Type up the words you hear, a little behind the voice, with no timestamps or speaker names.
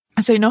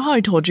So you know how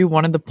I told you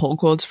one of the pull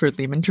quotes for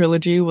Lehman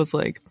Trilogy was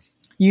like,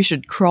 you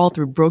should crawl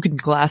through broken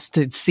glass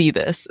to see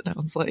this. And I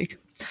was like,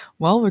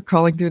 well, we're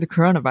crawling through the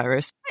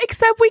coronavirus.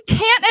 Except we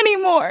can't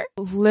anymore.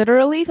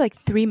 Literally, like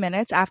 3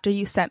 minutes after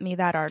you sent me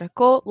that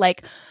article,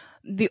 like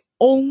the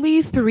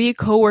only 3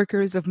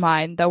 coworkers of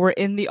mine that were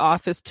in the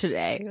office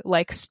today,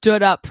 like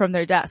stood up from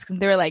their desks and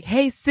they were like,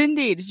 hey,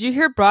 Cindy, did you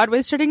hear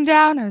Broadway's shutting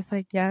down? I was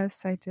like, yes,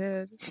 I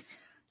did.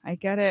 I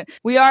get it.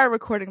 We are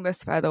recording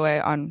this, by the way,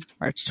 on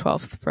March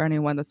 12th for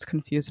anyone that's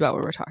confused about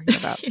what we're talking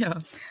about. Yeah.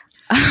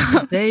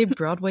 The day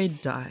Broadway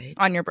died.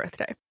 On your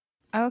birthday.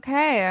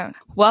 Okay.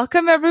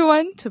 Welcome,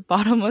 everyone, to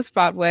Bottomless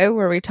Broadway,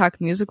 where we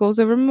talk musicals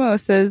over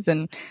mimosas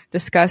and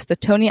discuss the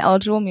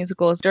Tony-eligible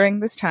musicals during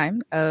this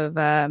time of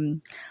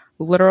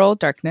literal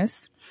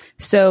darkness.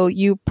 So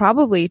you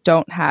probably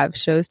don't have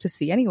shows to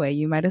see anyway.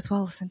 You might as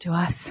well listen to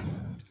us.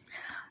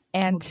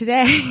 And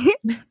today,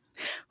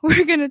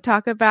 we're going to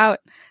talk about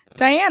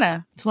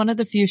Diana. It's one of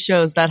the few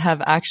shows that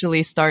have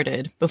actually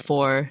started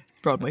before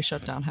Broadway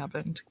shutdown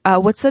happened.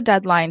 What's the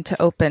deadline to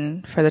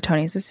open for the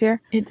Tonys this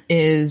year? It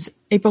is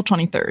April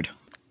 23rd,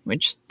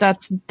 which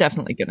that's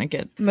definitely going to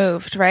get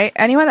moved, right?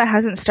 Anyone that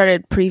hasn't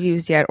started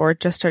previews yet or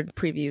just started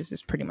previews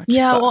is pretty much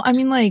fucked. Well, I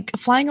mean, like,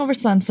 Flying Over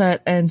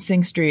Sunset and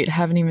Sing Street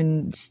haven't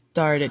even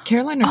started.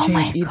 Caroline or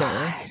Change either.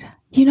 God.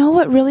 You know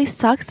what really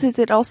sucks is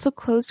it also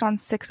closed on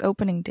 6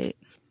 opening date.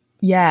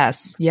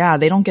 Yes. Yeah,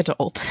 they don't get to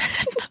open.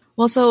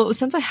 Well, so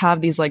since I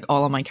have these like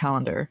all on my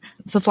calendar,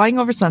 so Flying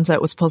Over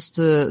Sunset was supposed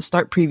to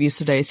start previews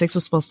today. 6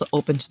 was supposed to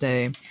open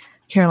today.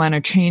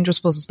 Carolina Change was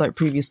supposed to start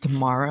previews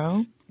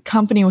tomorrow.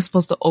 Company was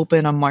supposed to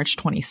open on March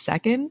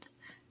 22nd.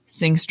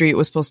 Sing Street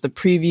was supposed to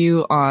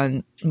preview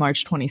on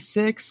March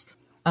 26th.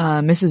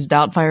 Mrs.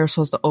 Doubtfire was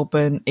supposed to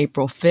open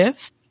April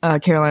 5th.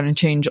 Carolina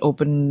Change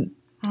opened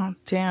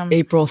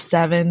April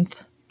 7th.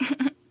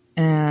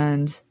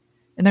 And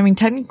I mean,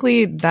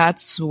 technically,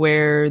 that's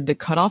where the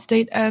cutoff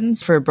date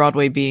ends for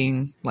Broadway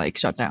being, like,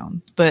 shut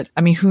down. But,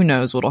 I mean, who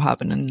knows what'll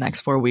happen in the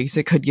next 4 weeks.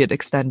 It could get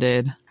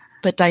extended.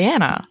 But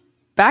Diana.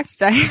 Back to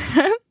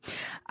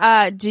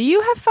Diana. Do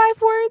you have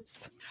 5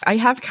 words? I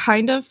have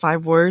kind of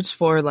 5 words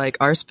for, like,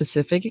 our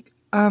specific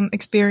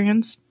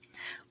experience,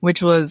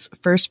 which was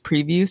first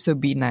preview, so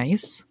be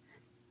nice.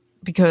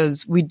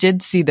 Because we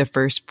did see the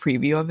first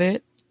preview of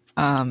it.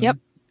 Yep.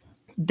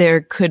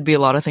 There could be a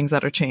lot of things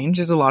that are changed.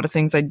 There's a lot of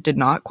things I did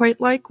not quite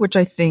like, which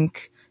I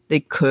think they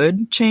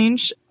could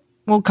change.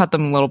 We'll cut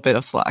them a little bit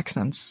of slack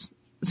since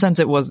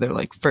it was their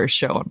like first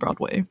show on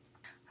Broadway.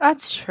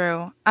 That's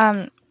true.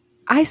 I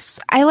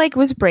like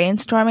was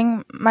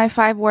brainstorming my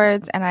 5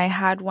 words and I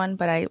had one,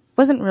 but I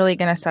wasn't really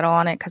going to settle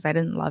on it because I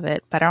didn't love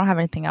it, but I don't have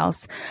anything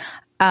else.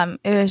 It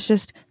was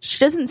just, she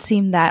doesn't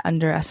seem that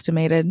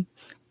underestimated,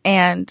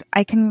 and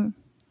I can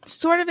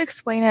sort of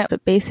explain it,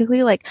 but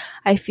basically, like,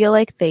 I feel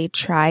like they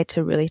try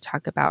to really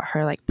talk about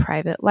her like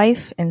private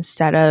life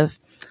instead of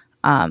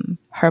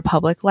her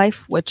public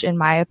life, which in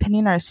my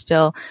opinion are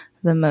still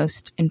the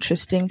most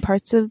interesting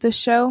parts of the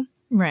show.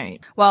 Right.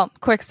 Well,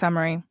 quick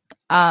summary.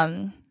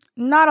 Not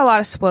a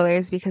lot of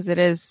spoilers because it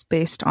is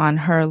based on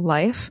her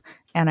life,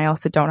 and I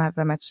also don't have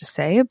that much to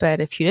say, but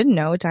if you didn't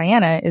know,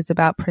 Diana is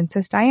about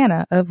Princess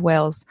Diana of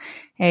Wales,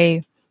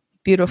 a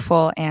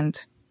beautiful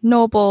and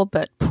noble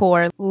but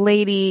poor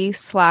lady /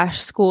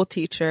 school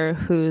teacher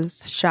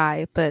who's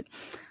shy but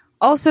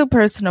also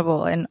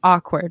personable and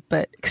awkward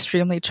but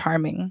extremely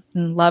charming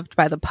and loved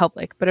by the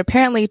public, but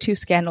apparently too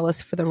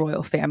scandalous for the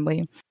royal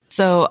family.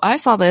 So I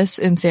saw this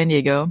in San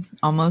Diego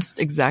almost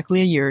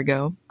exactly a year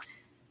ago,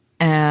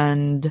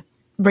 and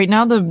right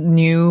now the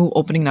new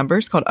opening number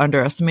is called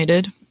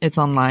Underestimated. It's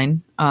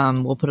online.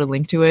 We'll put a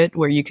link to it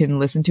where you can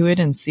listen to it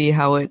and see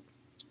how it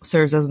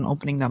serves as an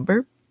opening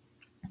number.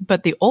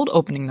 But the old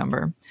opening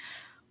number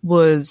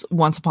was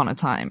Once Upon a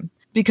Time,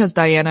 because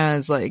Diana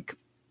is like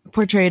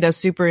portrayed as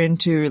super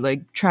into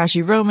like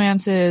trashy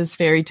romances,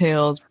 fairy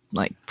tales,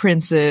 like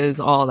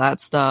princes, all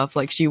that stuff.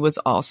 Like she was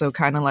also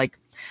kind of like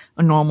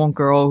a normal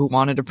girl who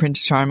wanted a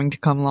Prince Charming to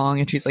come along,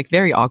 and she's like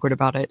very awkward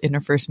about it in her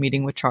first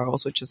meeting with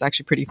Charles, which is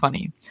actually pretty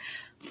funny.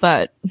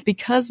 But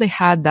because they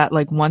had that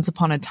like Once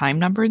Upon a Time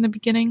number in the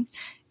beginning,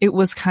 it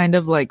was kind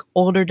of like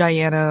older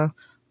Diana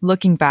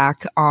looking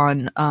back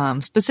on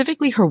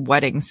specifically her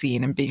wedding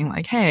scene and being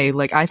like, hey,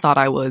 like I thought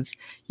I was,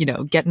 you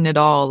know, getting it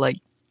all, like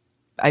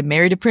I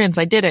married a prince,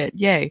 I did it,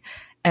 yay.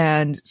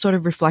 And sort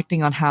of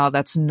reflecting on how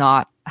that's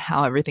not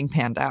how everything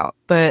panned out.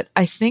 But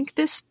I think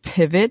this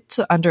pivot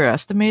to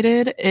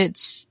Underestimated,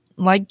 it's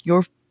like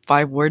your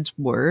 5 words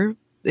were,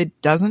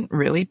 it doesn't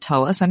really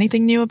tell us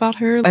anything new about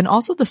her. And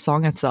also the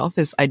song itself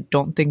is, I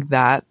don't think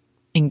that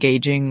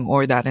engaging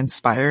or that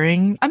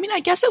inspiring. I mean, I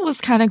guess it was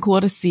kind of cool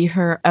to see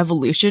her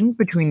evolution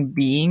between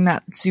being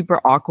that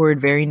super awkward,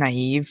 very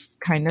naive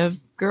kind of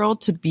girl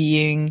to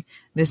being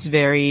this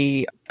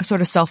very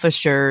sort of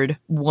self-assured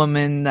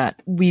woman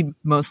that we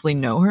mostly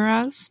know her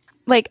as.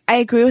 like, I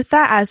agree with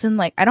that, as in,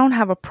 like, I don't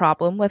have a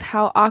problem with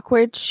how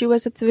awkward she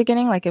was at the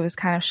beginning. Like, it was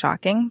kind of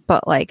shocking,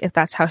 but, like, if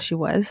that's how she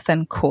was,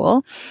 then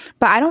cool.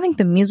 But I don't think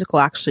the musical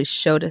actually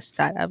showed us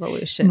that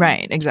evolution.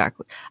 Right,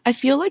 exactly. I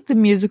feel like the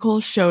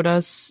musical showed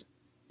us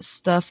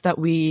stuff that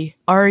we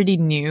already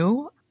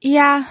knew.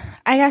 Yeah,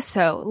 I guess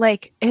so.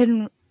 Like,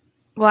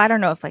 well, I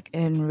don't know if, like,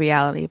 in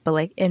reality, but,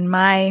 like, in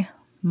my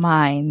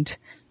mind,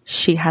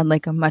 she had,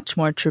 like, a much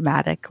more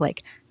dramatic,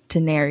 like,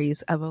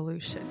 Daenerys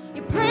evolution.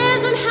 Your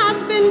prison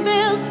has been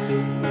built,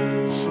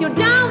 your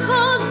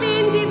downfall's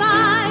been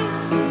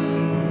devised.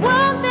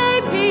 Won't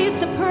they be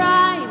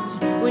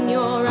surprised when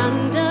you're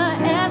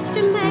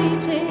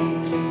underestimated?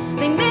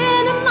 They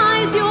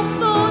minimize your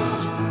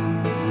thoughts,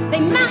 they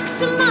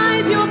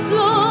maximize your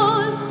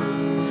flaws.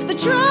 The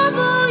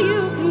trouble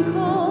you can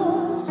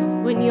cause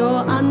when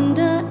you're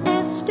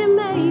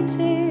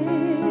underestimated.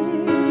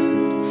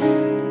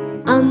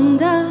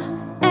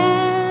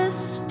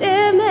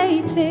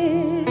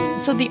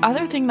 So the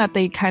other thing that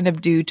they kind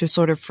of do to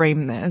sort of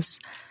frame this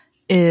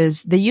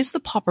is they use the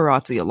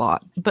paparazzi a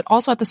lot, but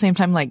also at the same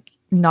time, like,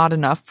 not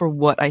enough for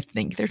what I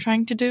think they're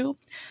trying to do.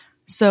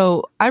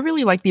 So I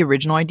really like the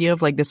original idea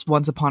of, like, this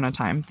Once Upon a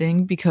Time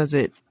thing, because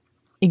it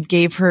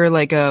gave her,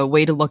 like, a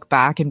way to look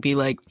back and be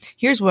like,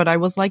 here's what I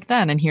was like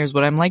then and here's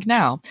what I'm like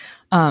now.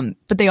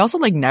 But they also,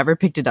 like, never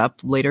picked it up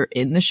later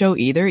in the show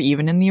either,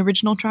 even in the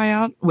original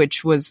tryout,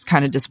 which was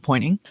kind of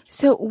disappointing.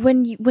 So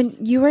when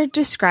you were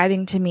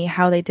describing to me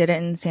how they did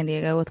it in San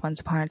Diego with Once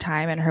Upon a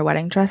Time and her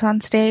wedding dress on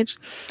stage,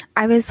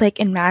 I was, like,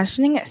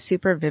 imagining it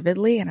super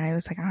vividly, and I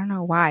was like, I don't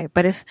know why,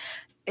 but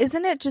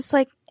isn't it just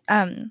like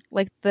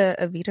the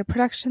Evita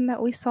production that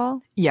we saw?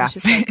 Yeah. It's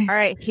just like, all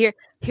right,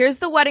 here's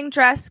the wedding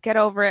dress, get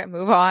over it,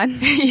 move on.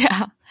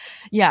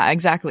 Yeah,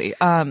 exactly.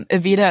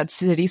 Evita at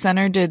City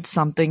Center did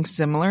something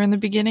similar in the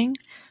beginning,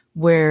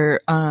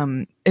 where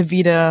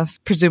Evita,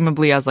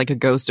 presumably as, like, a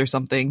ghost or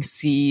something,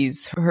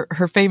 sees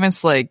her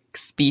famous, like,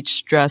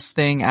 speech dress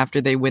thing after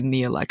they win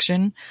the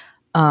election,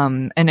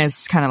 and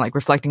is kind of, like,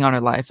 reflecting on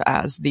her life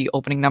as the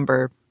opening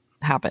number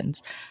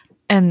happens.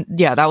 And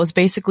yeah, that was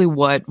basically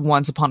what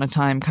Once Upon a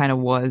Time kind of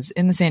was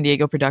in the San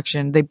Diego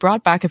production. They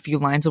brought back a few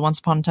lines of Once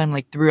Upon a Time,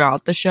 like,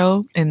 throughout the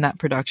show in that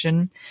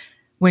production,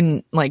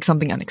 when, like,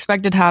 something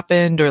unexpected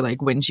happened, or,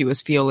 like, when she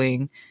was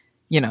feeling,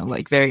 you know,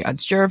 like, very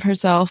unsure of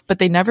herself. But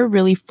they never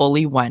really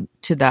fully went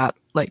to that,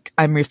 like,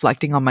 I'm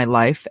reflecting on my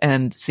life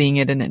and seeing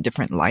it in a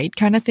different light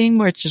kind of thing,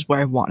 where it's just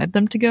where I wanted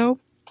them to go.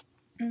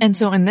 Mm-hmm. And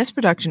so in this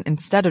production,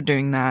 instead of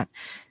doing that,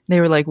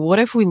 they were like, what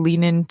if we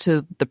lean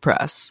into the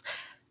press?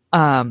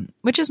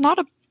 Which is not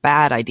a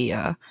bad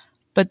idea,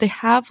 but they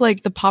have,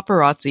 like, the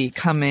paparazzi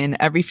come in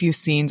every few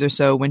scenes or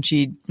so when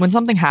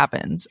something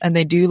happens, and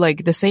they do,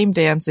 like, the same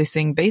dance, they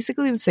sing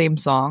basically the same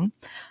song,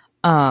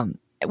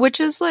 which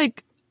is,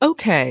 like,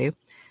 okay.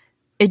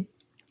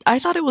 I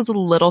thought it was a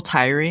little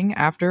tiring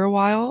after a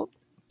while,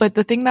 but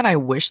the thing that I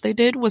wish they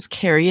did was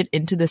carry it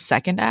into the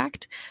second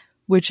act,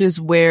 which is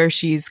where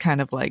she's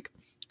kind of like,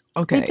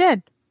 okay. They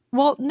did.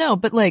 Well, no,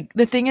 but, like,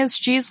 the thing is,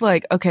 she's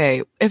like,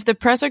 okay, if the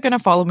press are going to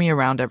follow me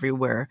around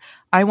everywhere,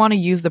 I want to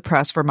use the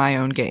press for my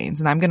own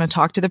gains. And I'm going to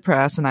talk to the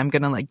press, and I'm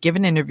going to, like, give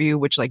an interview,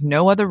 which, like,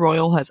 no other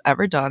royal has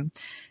ever done.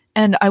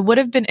 And I would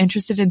have been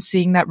interested in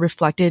seeing that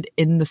reflected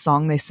in the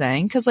song they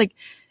sang. Because, like,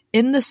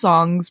 in the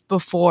songs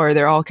before,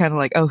 they're all kind of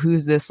like, oh,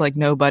 who's this, like,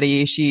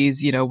 nobody?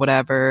 She's, you know,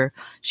 whatever.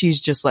 She's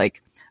just,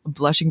 like, a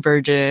blushing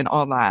virgin,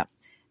 all that.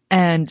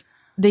 And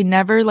they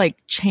never, like,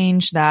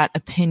 change that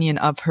opinion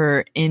of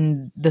her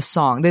in the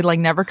song. They, like,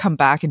 never come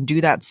back and do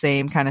that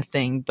same kind of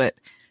thing, but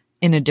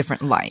in a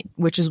different light,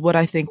 which is what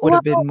I think would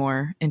have been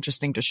more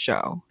interesting to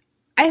show.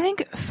 I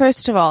think,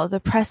 first of all, the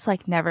press,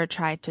 like, never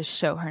tried to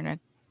show her in a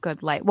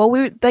good light. Well,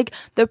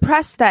 the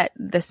press that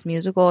this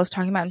musical is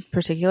talking about in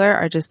particular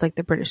are just, like,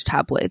 the British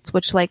tabloids,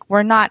 which, like,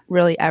 we're not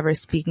really ever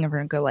speaking of her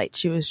in good light.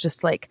 She was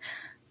just, like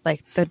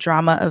the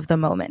drama of the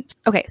moment.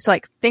 Okay, so,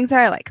 like, things that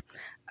I like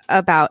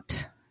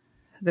about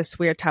this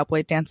weird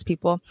tabloid dance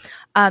people.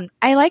 I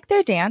like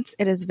their dance.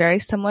 It is very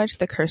similar to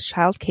the Cursed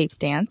Child Cape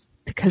dance,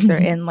 because they're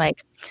in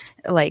like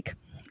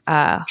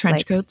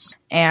trench coats,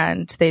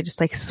 and they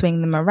just, like,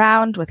 swing them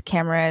around with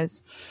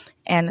cameras,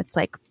 and it's,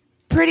 like,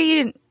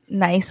 pretty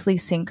nicely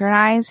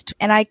synchronized.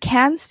 And I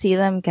can see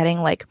them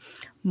getting, like,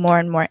 more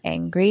and more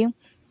angry,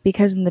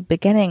 because in the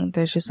beginning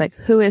there's just like,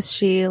 who is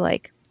she?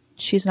 Like,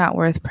 she's not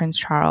worth Prince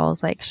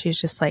Charles. Like, she's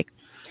just, like,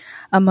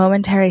 a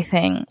momentary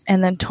thing.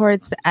 And then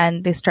towards the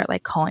end, they start,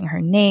 like, calling her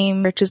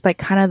name, which is, like,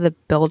 kind of the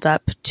build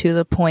up to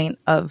the point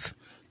of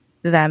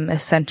them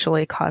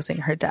essentially causing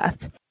her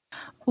death.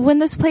 When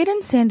this played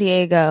in San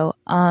Diego,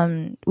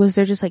 was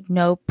there just, like,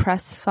 no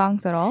press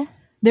songs at all?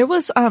 There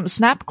was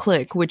Snap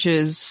Click, which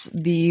is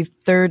the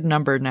third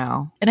number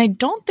now. And I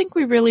don't think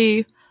we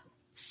really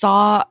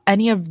saw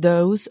any of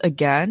those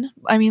again.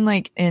 I mean,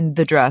 like, in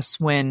The Dress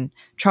when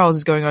Charles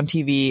is going on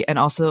TV, and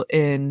also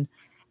in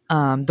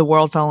The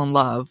World Fell in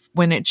Love,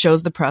 when it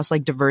shows the press,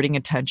 like, diverting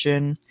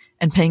attention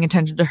and paying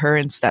attention to her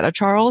instead of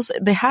Charles.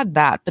 They had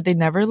that, but they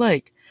never,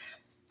 like,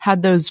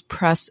 had those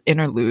press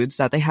interludes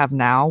that they have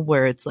now,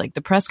 where it's like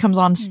the press comes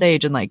on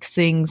stage and like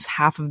sings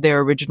half of their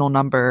original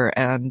number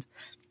and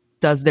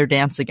does their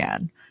dance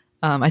again.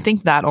 I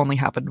think that only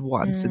happened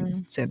once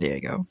in San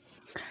Diego.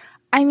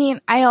 I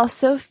mean, I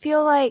also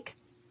feel like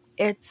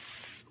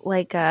it's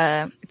like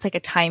a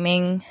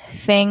timing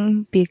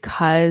thing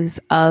because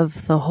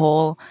of the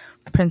whole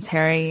Prince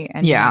Harry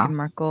and Meghan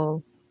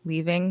Markle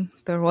leaving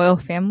the royal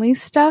family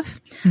stuff.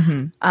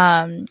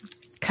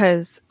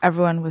 Because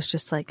everyone was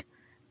just like,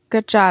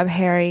 good job,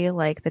 Harry.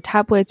 Like, the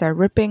tabloids are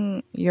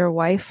ripping your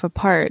wife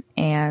apart,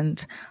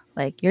 and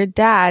like your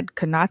dad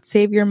could not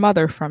save your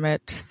mother from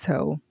it.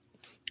 So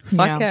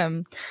fuck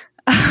him.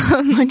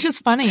 Which is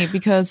funny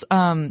because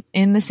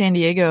in the San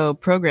Diego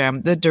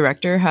program, the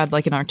director had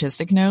like an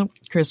artistic note,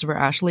 Christopher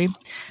Ashley,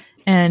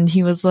 and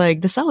he was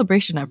like, the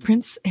celebration of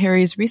Prince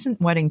Harry's recent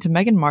wedding to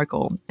Meghan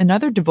Markle,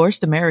 another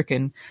divorced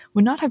American,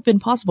 would not have been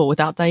possible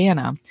without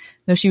Diana.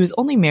 Though she was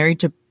only married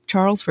to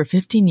Charles for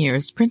 15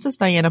 years, Princess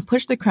Diana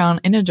pushed the crown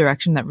in a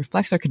direction that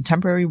reflects our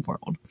contemporary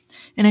world.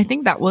 And I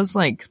think that was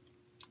like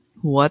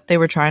what they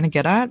were trying to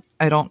get at.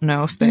 I don't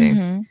know if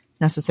they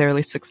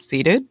necessarily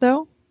succeeded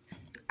though.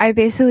 I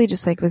basically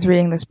just like was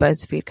reading this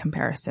BuzzFeed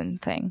comparison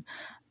thing.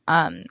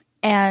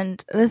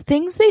 And the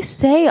things they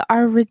say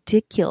are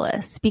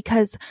ridiculous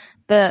because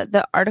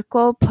the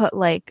article put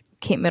like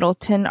Kate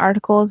Middleton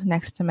articles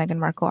next to Meghan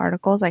Markle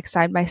articles, like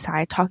side by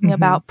side, talking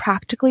about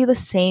practically the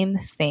same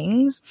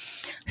things.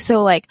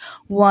 So like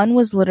one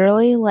was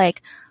literally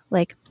like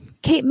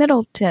Kate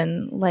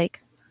Middleton,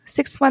 like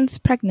 6 months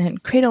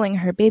pregnant, cradling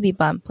her baby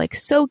bump, like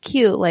so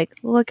cute. Like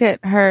look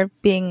at her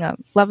being a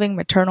loving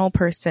maternal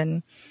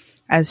person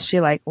as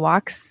she like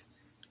walks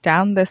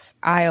down this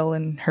aisle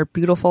in her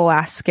beautiful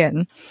ass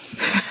skin,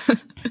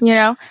 you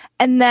know?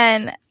 And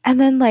then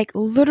like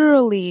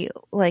literally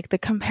like the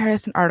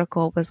comparison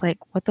article was like,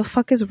 what the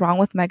fuck is wrong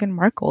with Meghan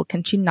Markle?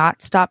 Can she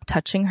not stop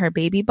touching her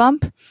baby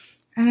bump?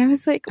 And I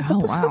was like,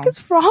 what the fuck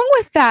is wrong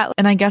with that?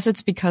 And I guess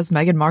it's because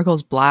Meghan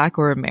Markle's black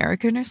or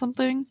American or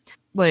something.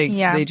 Like,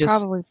 yeah, they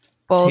just probably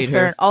both.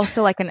 Or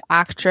also like an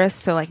actress,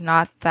 so like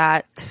not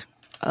that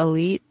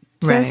elite.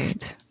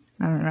 Right.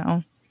 I don't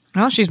know.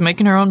 Well, she's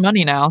making her own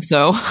money now,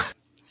 so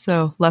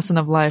lesson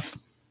of life.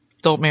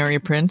 Don't marry a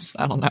prince.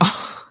 I don't know.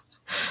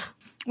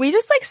 We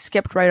just like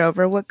skipped right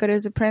over What Good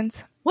Is a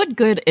Prince. What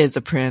good is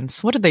a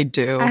prince? What did they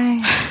do?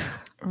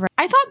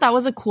 I thought that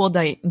was a cool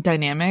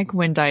dynamic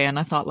when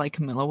Diana thought like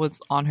Camilla was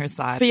on her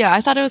side. But yeah,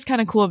 I thought it was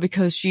kind of cool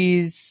because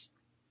she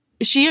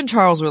and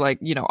Charles were like,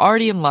 you know,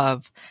 already in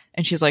love.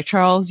 And she's like,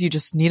 Charles, you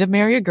just need to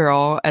marry a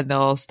girl and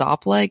they'll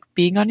stop like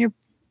being on your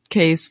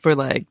case for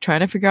like trying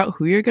to figure out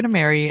who you're going to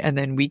marry. And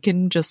then we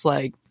can just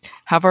like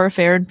have our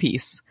affair in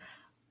peace.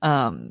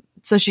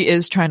 So she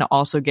is trying to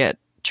also get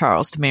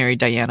Charles to marry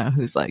Diana,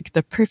 who's like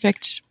the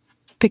perfect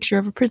picture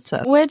of a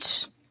princess.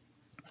 Which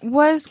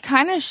was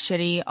kind of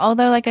shitty.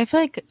 Although like I feel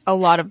like a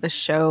lot of the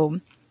show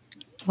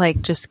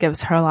like just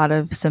gives her a lot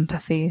of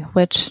sympathy,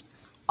 which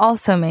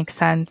also makes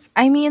sense.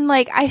 I mean,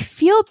 like I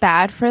feel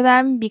bad for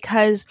them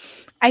because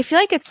I feel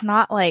like it's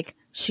not like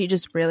she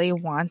just really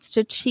wants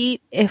to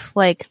cheat. If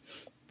like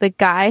the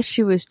guy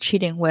she was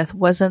cheating with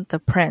wasn't the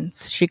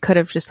prince, she could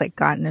have just like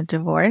gotten a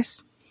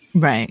divorce.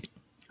 Right.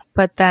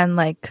 But then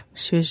like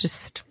she was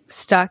just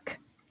stuck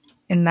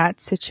in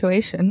that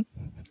situation.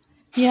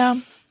 Yeah.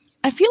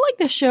 I feel like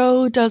the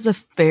show does a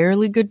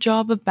fairly good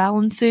job of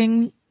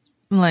balancing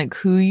like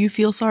who you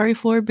feel sorry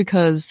for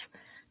because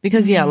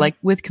yeah, like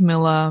with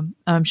Camilla,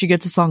 she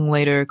gets a song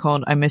later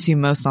called I Miss You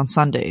Most on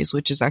Sundays,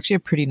 which is actually a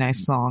pretty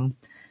nice song.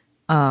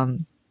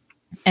 And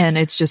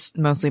it's just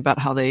mostly about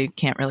how they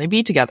can't really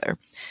be together.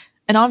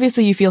 And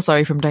obviously you feel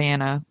sorry from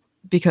Diana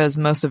because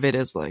most of it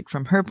is like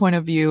from her point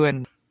of view.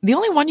 And the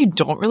only one you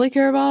don't really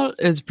care about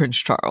is Prince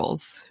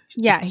Charles.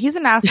 Yeah, he's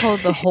an asshole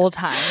the whole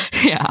time.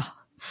 Yeah.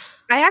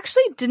 I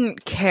actually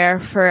didn't care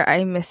for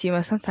I Miss You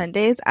Most on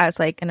Sundays as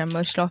like an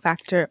emotional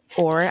factor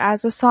or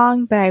as a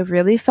song, but I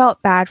really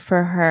felt bad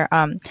for her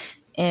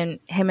in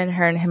him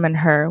and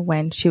her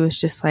when she was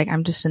just like,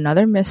 I'm just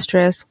another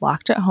mistress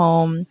locked at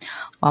home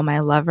while my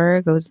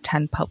lover goes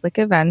attend public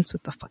events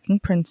with the fucking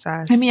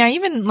princess. I mean, I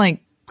even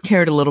like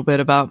cared a little bit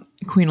about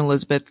Queen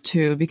Elizabeth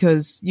too,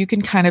 because you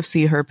can kind of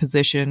see her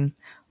position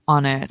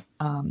on it.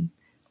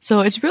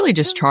 So it's really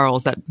just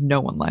Charles that no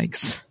one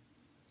likes.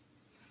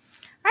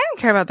 I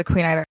didn't care about the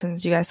Queen either.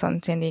 Since you guys saw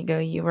in San Diego,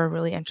 you were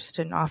really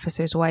interested in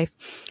Officer's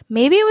Wife.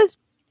 Maybe it was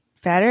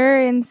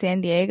better in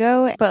San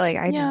Diego, but like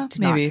I just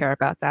did not care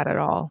about that at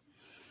all.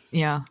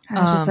 Yeah.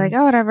 I was just like,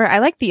 oh, whatever. I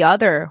like the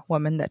other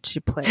woman that she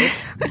played.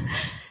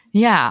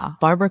 Yeah.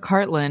 Barbara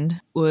Cartland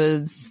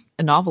was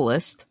a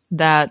novelist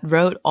that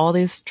wrote all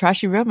these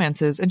trashy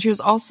romances, and she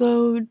was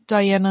also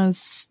Diana's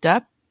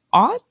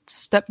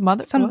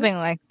stepmother, something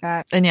like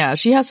that. And yeah,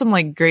 she has some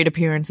like great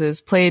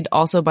appearances, played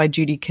also by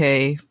Judy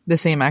Kaye, the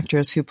same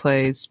actress who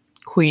plays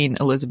Queen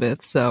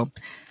Elizabeth. So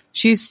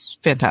she's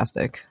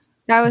fantastic.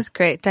 That was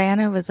great.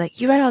 Diana was like,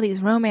 you write all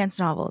these romance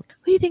novels.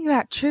 What do you think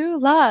about true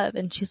love?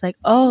 And she's like,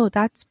 oh,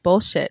 that's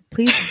bullshit.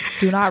 Please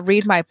do not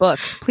read my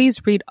books.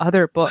 Please read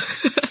other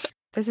books.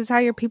 This is how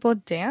your people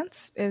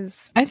dance?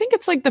 I think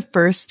it's like the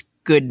first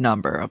good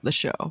number of the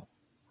show.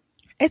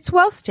 It's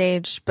well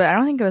staged, but I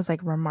don't think it was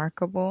like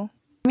remarkable.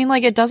 I mean,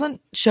 like, it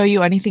doesn't show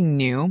you anything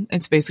new.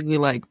 It's basically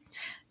like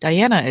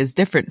Diana is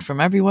different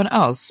from everyone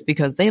else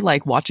because they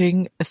like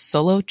watching a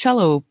solo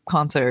cello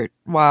concert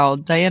while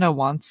Diana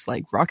wants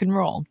like rock and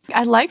roll.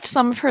 I liked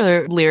some of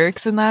her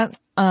lyrics in that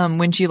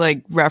when she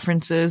like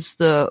references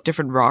the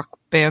different rock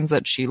bands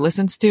that she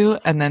listens to,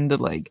 and then the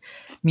like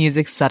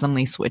music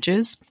suddenly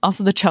switches.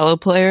 Also, the cello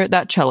player,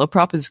 that cello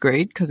prop is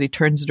great because he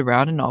turns it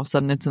around and all of a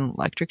sudden it's an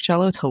electric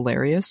cello. It's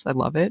hilarious. I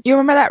love it. You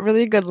remember that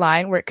really good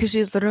line where, because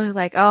she's literally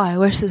like, oh, I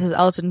wish this was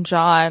Elton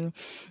John.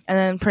 And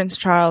then Prince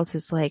Charles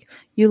is like,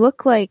 you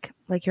look like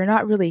you're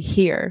not really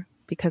here,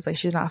 because like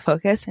she's not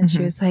focused. And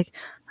she was like,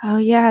 oh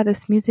yeah,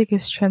 this music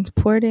is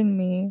transporting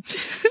me.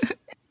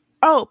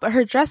 Oh, but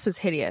her dress was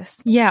hideous.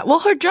 Yeah, well,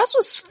 her dress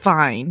was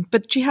fine,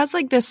 but she has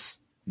like this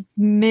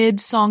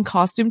mid-song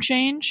costume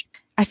change.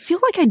 I feel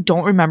like I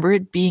don't remember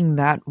it being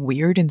that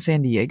weird in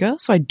San Diego,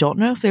 so I don't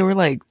know if they were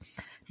like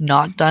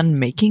not done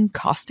making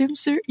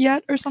costumes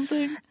yet or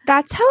something.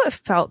 That's how it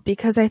felt,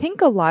 because I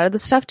think a lot of the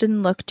stuff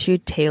didn't look too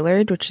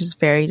tailored, which is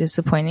very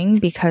disappointing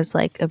because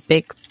like a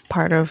big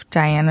part of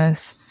Diana's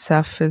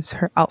stuff is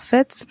her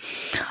outfits.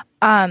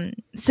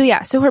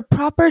 So her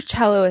proper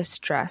celloist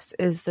dress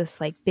is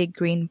this like big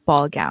green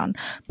ball gown,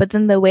 but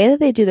then the way that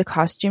they do the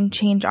costume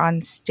change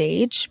on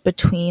stage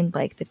between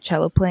like the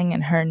cello playing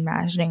and her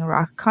imagining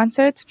rock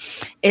concerts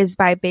is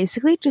by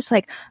basically just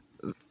like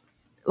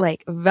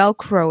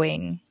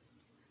velcroing.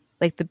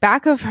 Like the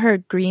back of her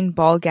green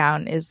ball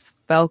gown is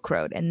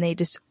velcroed, and they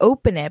just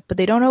open it, but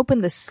they don't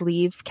open the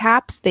sleeve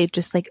caps. They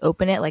just like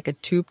open it like a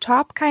tube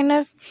top kind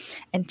of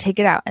and take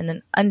it out. And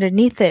then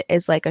underneath it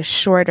is like a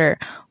shorter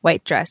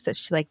white dress that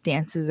she like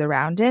dances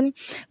around in.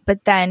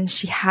 But then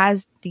she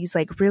has these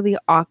like really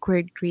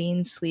awkward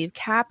green sleeve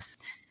caps.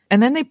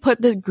 And then they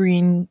put the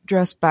green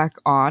dress back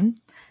on,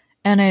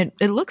 and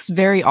it looks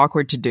very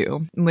awkward to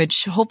do,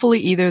 which hopefully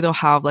either they'll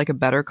have like a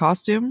better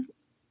costume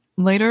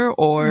later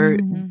or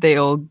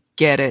they'll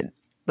get it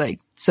like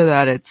so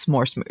that it's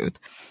more smooth.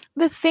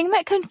 The thing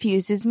that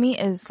confuses me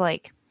is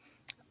like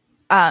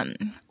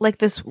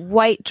this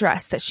white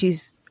dress that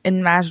she's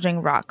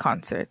imagining rock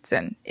concerts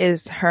in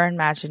is her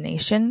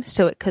imagination,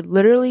 so it could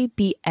literally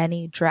be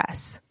any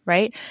dress,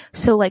 right?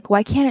 So like,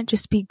 why can't it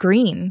just be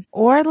green,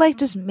 or like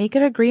just make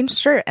it a green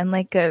shirt and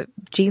like a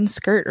jean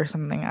skirt or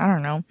something? I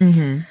don't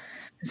know.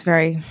 It's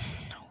very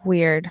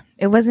weird.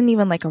 It wasn't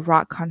even like a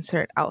rock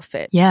concert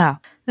outfit. Yeah.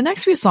 The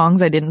next few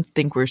songs I didn't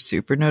think were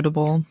super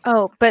notable.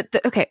 Oh, but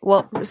okay.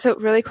 Well, so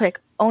really quick,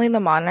 Only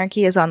the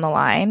Monarchy is on the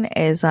Line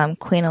is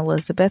Queen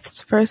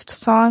Elizabeth's first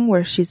song,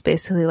 where she's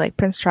basically like,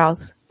 Prince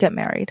Charles, get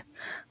married.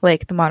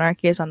 Like, the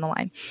monarchy is on the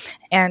line.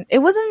 And it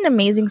wasn't an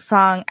amazing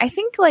song. I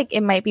think like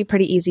it might be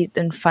pretty easy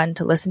and fun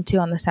to listen to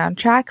on the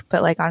soundtrack,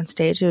 but like on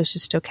stage it was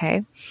just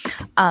okay.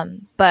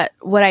 But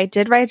what I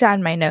did write down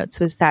in my notes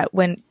was that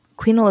when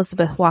Queen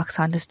Elizabeth walks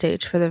onto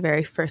stage for the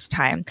very first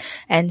time,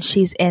 and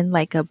she's in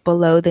like a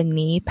below the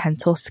knee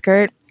pencil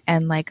skirt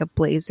and like a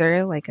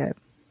blazer, like a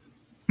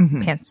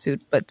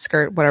pantsuit, but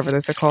skirt, whatever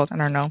those are called, I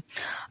don't know.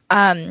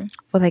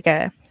 With like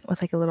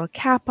a little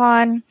cap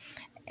on,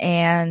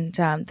 and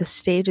the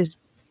stage is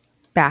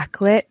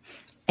backlit,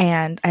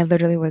 and I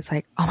literally was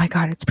like, oh my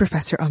god, it's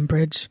Professor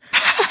Umbridge.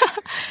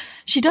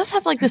 She does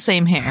have like the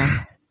same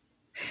hair.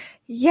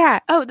 Yeah.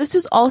 Oh, this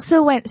was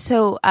also when,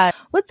 so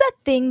what's that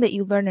thing that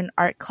you learn in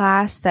art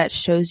class that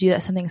shows you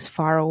that something's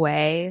far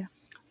away?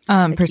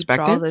 Like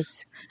Perspective.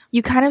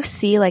 You kind of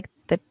see like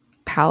the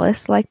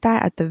palace like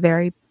that at the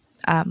very,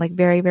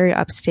 very, very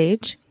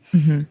upstage,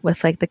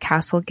 with like the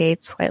castle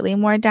gates slightly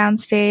more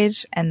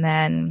downstage, and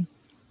then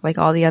like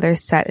all the other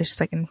set is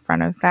just like in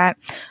front of that,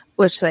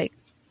 which like,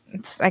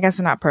 it's, I guess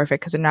they're not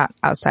perfect because they're not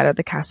outside of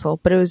the castle,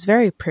 but it was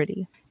very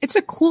pretty. It's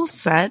a cool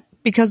set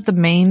because the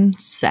main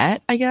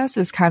set, I guess,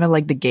 is kind of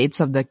like the gates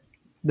of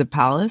the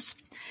palace,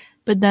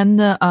 but then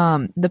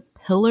the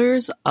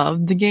pillars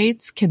of the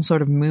gates can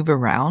sort of move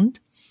around,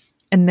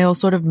 and they'll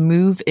sort of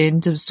move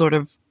in to sort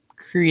of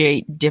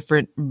create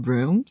different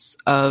rooms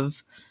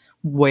of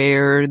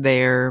where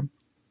their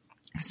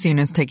scene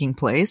is taking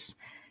place,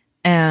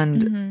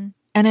 and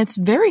it's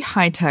very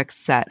high tech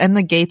set, and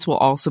the gates will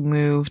also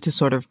move to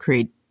sort of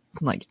create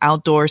like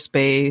outdoor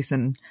space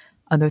and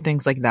other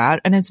things like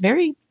that, and it's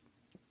very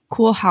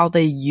cool how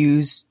they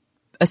use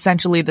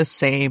essentially the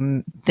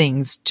same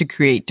things to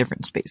create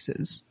different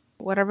spaces.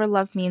 Whatever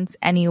Love Means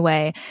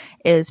Anyway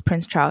is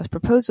Prince Charles'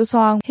 proposal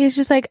song. He's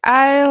just like,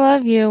 I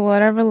love you,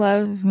 whatever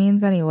love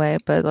means anyway,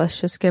 but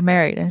let's just get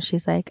married. And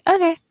she's like,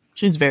 okay.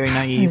 She's very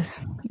naive.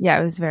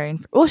 It was very...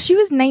 Well, she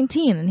was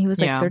 19 and he was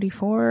like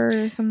 34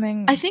 or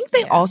something. I think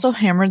they also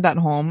hammered that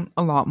home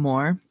a lot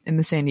more in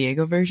the San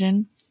Diego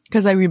version,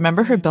 because I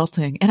remember her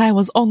belting, and I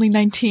was only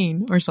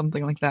 19 or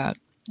something like that.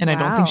 And I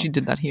don't think she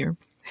did that here.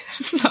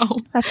 So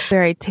that's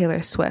very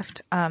Taylor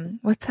Swift.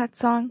 What's that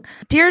song?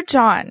 Dear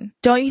John,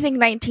 don't you think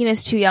 19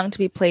 is too young to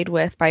be played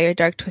with by your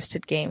dark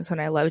twisted games when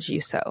I loved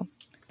you so?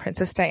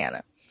 Princess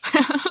Diana.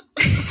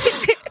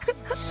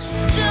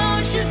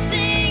 Don't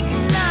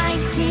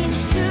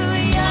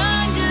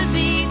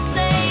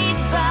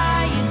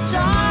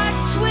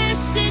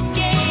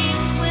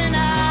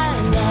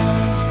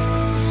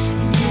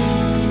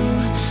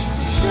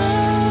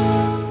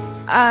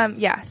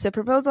Yeah, so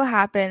proposal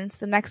happens.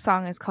 The next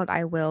song is called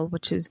I Will,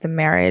 which is the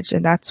marriage,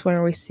 and that's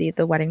where we see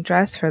the wedding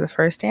dress for the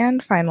first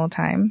and final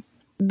time.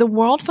 The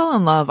World Fell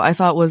in Love, I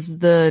thought, was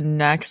the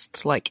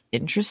next like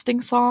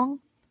interesting song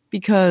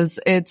because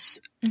it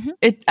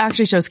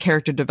actually shows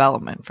character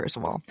development, first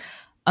of all.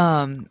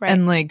 Right.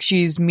 And like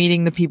she's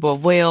meeting the people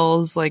of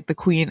Wales, like the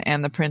queen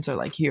and the prince are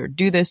like, here,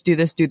 do this, do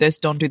this, do this,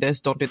 don't do this,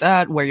 don't do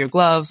that, wear your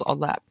gloves, all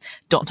that,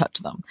 don't touch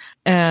them.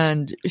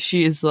 And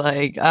she's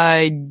like,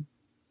 I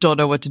don't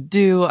know what to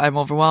do, I'm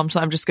overwhelmed, so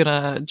I'm just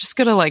gonna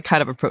like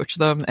kind of approach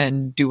them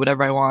and do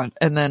whatever I want.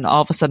 And then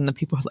all of a sudden the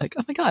people are like,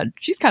 oh my god,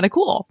 she's kind of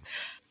cool.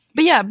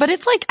 But yeah, but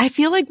it's like, I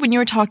feel like when you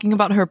were talking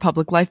about her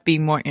public life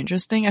being more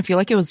interesting, I feel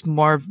like it was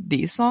more of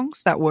these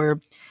songs that were,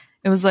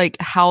 it was like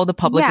how the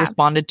public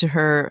responded to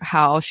her,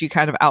 how she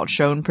kind of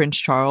outshone Prince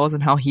Charles,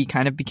 and how he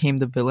kind of became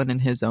the villain in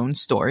his own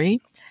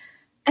story.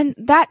 And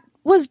that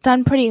was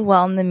done pretty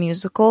well in the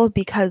musical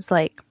because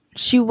like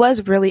she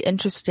was really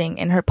interesting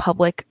in her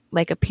public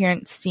like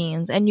appearance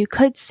scenes, and you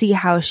could see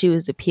how she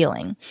was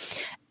appealing.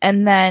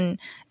 And then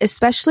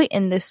especially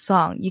in this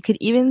song, you could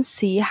even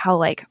see how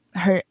like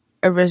her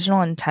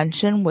original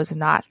intention was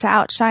not to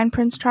outshine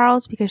Prince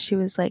Charles, because she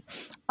was like,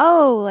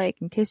 oh, like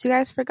in case you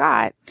guys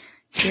forgot,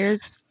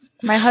 here's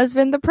my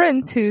husband the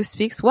prince who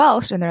speaks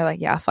Welsh. And they're like,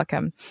 yeah, fuck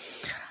him.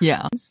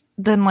 Yeah.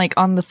 Then like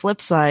on the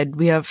flip side,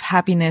 we have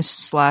Happiness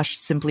 /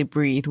 Simply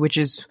Breathe, which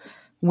is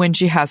when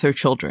she has her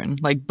children.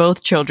 Like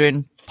both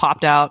children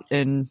popped out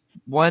in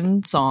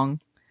one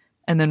song,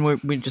 and then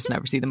we just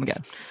never see them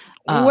again.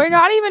 We're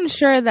not even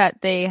sure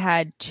that they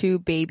had two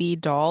baby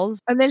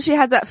dolls. And then she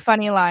has that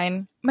funny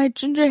line, my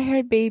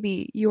ginger-haired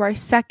baby, you are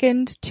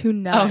second to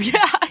none. Oh,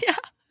 yeah, yeah.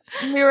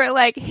 And we were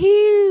like,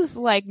 he's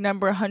like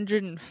number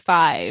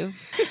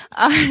 105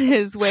 on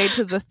his way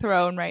to the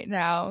throne right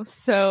now.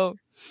 So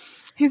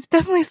he's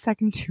definitely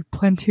second to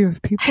plenty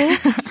of people.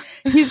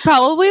 He's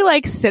probably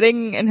like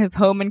sitting in his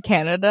home in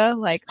Canada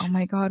like, oh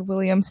my god,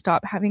 William,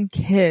 stop having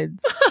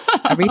kids.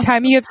 Every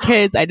time you have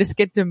kids, I just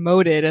get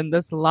demoted in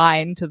this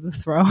line to the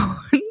throne.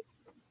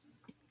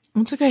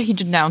 It's okay. He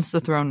denounced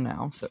the throne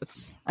now, so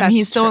it's. I mean,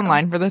 he's still in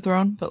line for the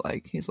throne, but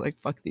like he's like,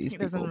 fuck these people.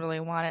 He doesn't really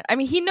want it. I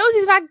mean, he knows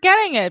he's not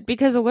getting it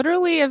because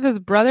literally, if his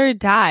brother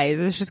dies,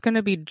 it's just going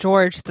to be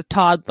George the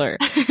toddler.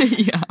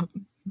 Yeah.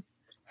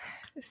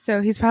 So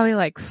he's probably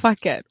like,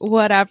 fuck it,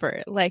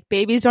 whatever. Like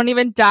babies don't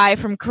even die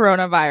from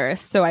coronavirus,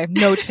 so I have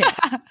no chance.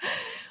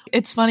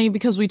 It's funny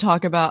because we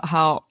talk about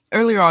how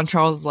earlier on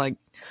Charles is like,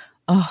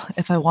 oh,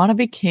 if I want to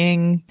be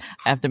king,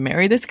 I have to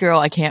marry this girl.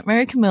 I can't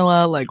marry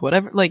Camilla. Like,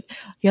 whatever. Like,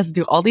 he has to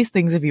do all these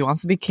things if he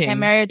wants to be king. Can't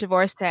marry a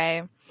divorcee.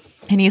 And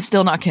he's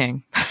still not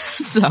king.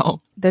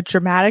 So. The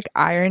dramatic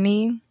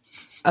irony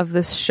of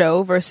this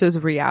show versus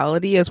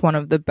reality is one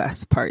of the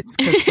best parts,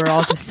 because we're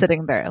all just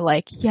sitting there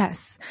like,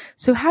 yes.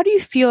 So how do you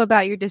feel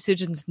about your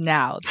decisions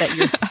now that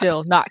you're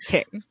still not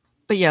king?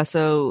 But yeah,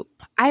 so.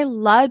 I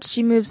loved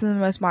She Moves in the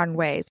Most Modern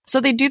Ways.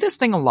 So they do this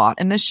thing a lot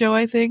in this show,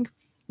 I think,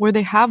 where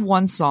they have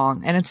one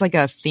song and it's like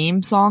a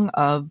theme song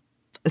of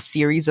a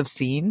series of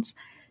scenes,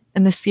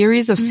 and the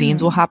series of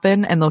scenes will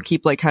happen and they'll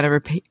keep like kind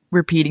of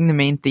repeating the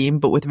main theme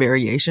but with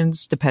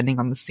variations depending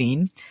on the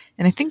scene.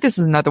 And I think this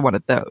is another one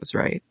of those,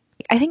 right?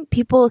 I think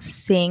people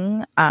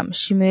sing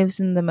She Moves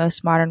in the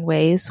Most Modern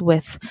Ways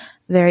with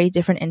very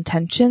different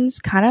intentions,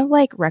 kind of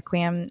like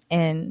Requiem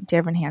in Dear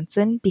Evan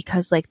Hansen,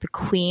 because like the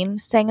Queen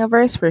sang a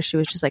verse where she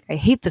was just like, I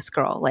hate this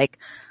girl, like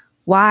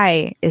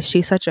why is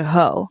she such a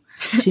hoe?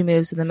 She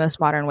moves in the most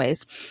modern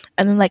ways.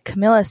 And then like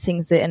Camilla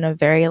sings it in a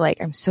very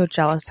like, I'm so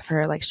jealous of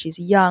her. Like she's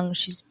young,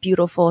 she's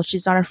beautiful,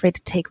 she's not afraid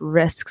to take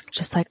risks.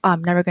 Just like, oh,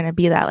 I'm never going to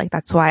be that. Like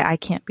that's why I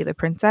can't be the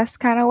princess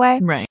kind of way.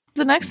 Right.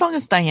 The next song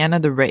is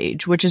Diana the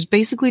Rage, which is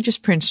basically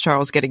just Prince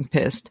Charles getting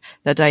pissed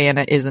that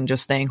Diana isn't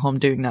just staying home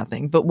doing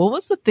nothing. But what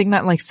was the thing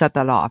that like set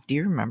that off? Do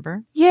you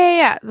remember?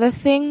 Yeah. The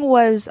thing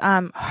was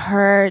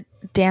her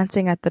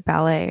dancing at the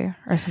ballet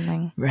or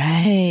something.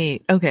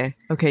 Right. Okay,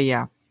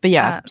 yeah. But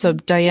yeah, so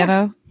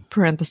Diana,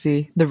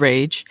 parenthesis, the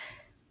Rage,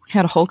 we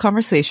had a whole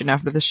conversation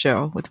after the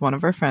show with one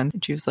of our friends,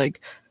 and she was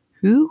like,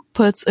 who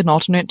puts an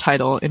alternate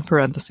title in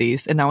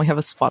parentheses? And now we have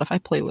a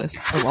Spotify playlist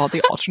of all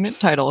the alternate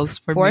titles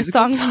for 4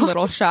 songs in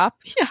Little Shop.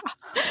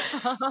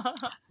 Yeah.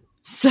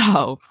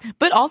 So,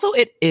 but also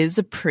it is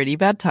a pretty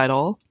bad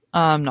title.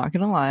 I'm not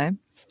gonna lie.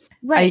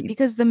 Right,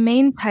 because the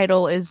main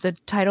title is the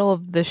title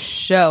of the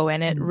show,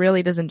 and it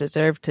really doesn't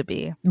deserve to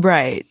be.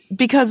 Right.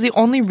 Because the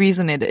only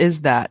reason it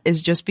is that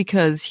is just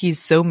because he's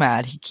so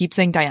mad. He keeps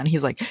saying Diana.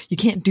 He's like, you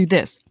can't do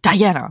this.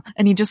 Diana.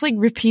 And he just like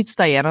repeats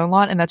Diana a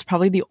lot, and that's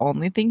probably the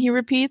only thing he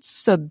repeats.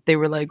 So they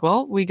were like,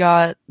 well, we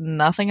got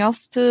nothing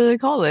else to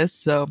call this.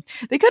 So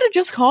they could have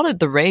just called it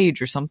The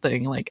Rage or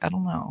something. Like, I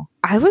don't know.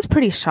 I was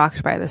pretty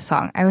shocked by this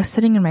song. I was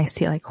sitting in my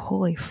seat like,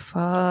 holy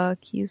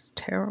fuck, he's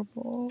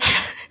terrible.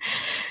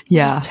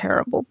 Yeah. He's a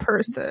terrible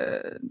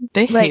person.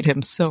 They hate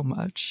him so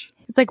much.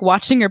 It's like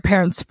watching your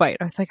parents fight.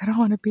 I was like, I don't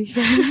want to be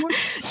here anymore.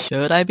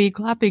 Should I be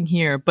clapping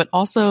here? But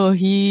also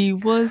he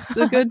was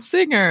a good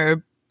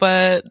singer,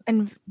 but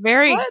and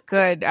very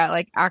good at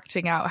like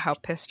acting out how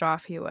pissed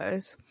off he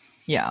was.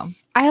 Yeah.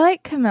 I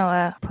like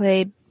Camilla,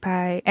 played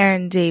by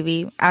Erin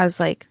Davey, as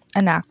like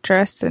an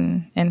actress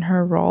in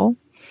her role.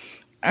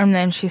 And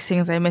then she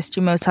sings I Missed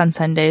You Most on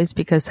Sundays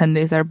because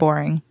Sundays are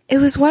boring. It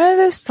was one of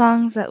those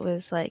songs that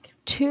was like,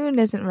 tune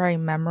isn't very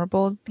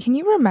memorable. Can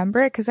you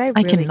remember it? Because I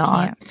really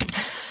cannot.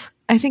 can't.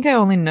 I think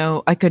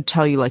I could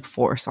tell you like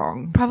 4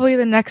 songs. Probably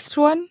the next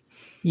one.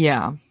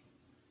 Yeah.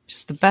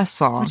 Just the best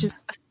song. Which is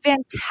a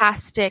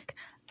fantastic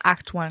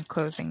Act 1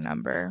 closing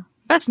number.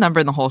 Best number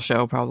in the whole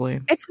show, probably.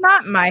 It's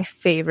not my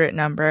favorite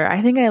number.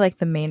 I think I like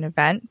the main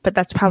event, but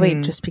that's probably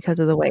just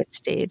because of the way it's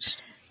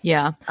staged.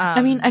 Yeah.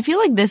 I mean, I feel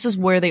like this is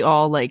where they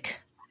all like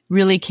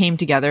really came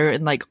together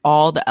and like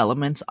all the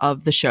elements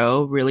of the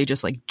show really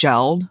just like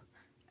gelled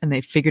and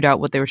they figured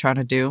out what they were trying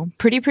to do.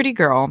 Pretty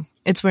Girl.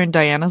 It's when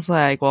Diana's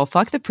like, well,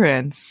 fuck the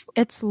prince.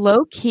 It's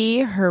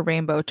low-key her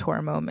Rainbow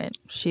Tour moment.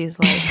 She's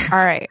like,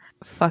 all right,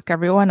 fuck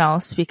everyone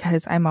else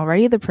because I'm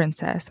already the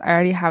princess. I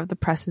already have the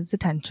press's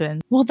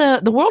attention. Well,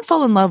 the world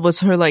fell in love was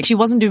her, like, she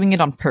wasn't doing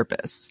it on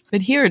purpose.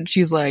 But here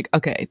she's like,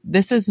 okay,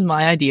 this is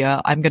my idea.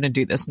 I'm going to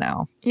do this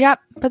now. Yep.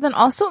 But then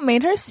also it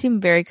made her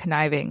seem very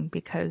conniving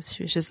because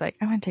she was just like,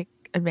 I'm going to take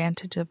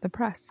advantage of the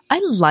press. I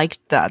liked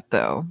that,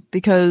 though,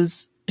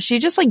 because she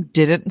just like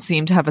didn't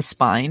seem to have a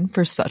spine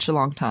for such a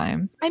long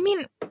time. I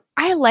mean,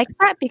 I like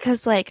that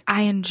because like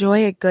I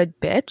enjoy a good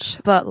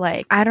bitch, but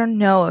like I don't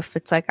know if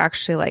it's like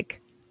actually like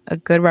a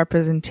good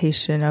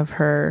representation of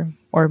her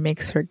or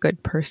makes her a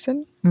good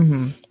person.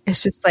 Mm-hmm.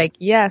 It's just like,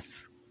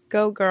 yes,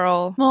 go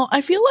girl. Well,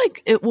 I feel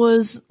like it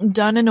was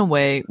done in a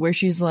way where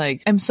she's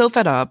like, I'm so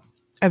fed up.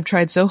 I've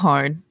tried so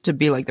hard to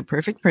be like the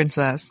perfect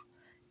princess.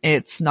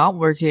 It's not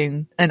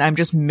working and I'm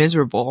just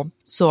miserable.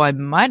 So I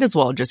might as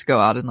well just go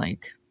out and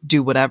like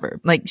do whatever.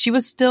 Like, she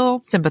was still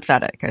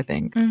sympathetic, I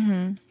think.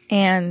 Mm-hmm.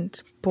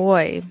 And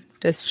boy,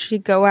 does she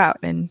go out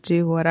and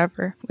do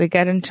whatever. We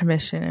get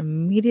intermission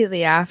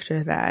immediately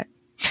after that.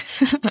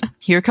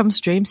 Here Comes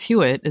James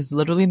Hewitt is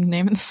literally the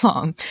name of the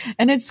song.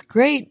 And it's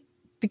great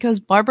because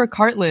Barbara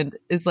Cartland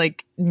is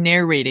like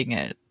narrating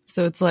it.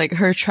 So it's like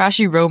her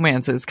trashy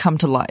romances come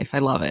to life. I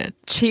love it.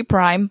 Cheap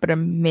rhyme, but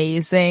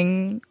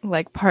amazing,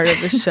 like, part of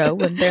the show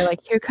when they're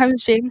like, here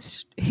comes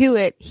James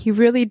Hewitt. He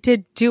really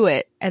did do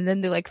it. And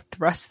then they like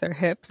thrust their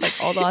hips, like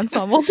all the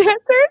ensemble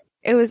dancers.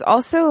 It was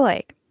also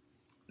like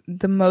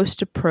the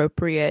most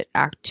appropriate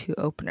Act 2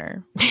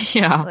 opener.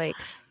 Yeah. Like,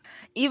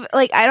 even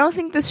like I don't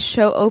think this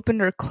show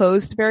opened or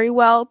closed very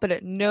well, but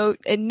it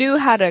knew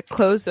how to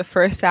close the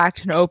first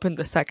act and open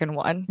the second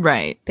one.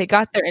 Right. They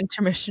got their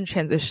intermission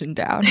transition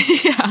down.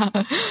 Yeah.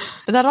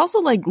 But that also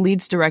like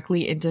leads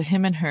directly into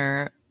him and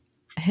her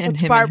and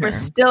which him Barbara and her.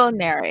 still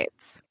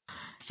narrates.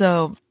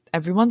 So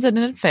everyone's in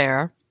an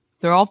affair.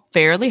 They're all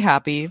fairly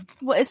happy.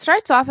 Well, it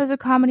starts off as a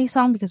comedy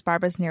song because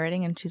Barbara's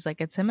narrating and she's like,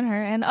 it's him and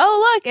her. And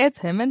oh, look, it's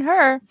him and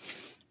her.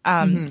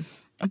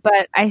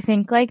 But I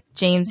think like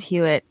James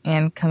Hewitt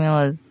and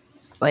Camilla's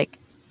like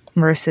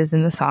verses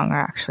in the song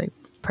are actually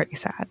pretty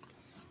sad.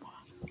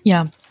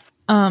 Yeah.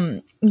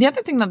 The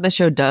other thing that the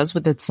show does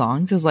with its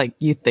songs is like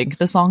you think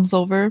the song's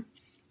over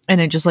and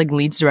it just like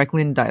leads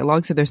directly in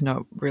dialogue. So there's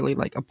no really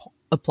like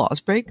applause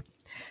break.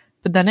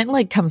 But then it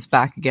like comes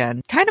back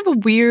again. Kind of a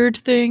weird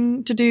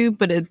thing to do,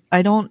 but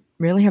I don't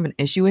really have an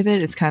issue with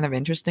it. It's kind of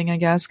interesting, I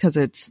guess, because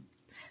it's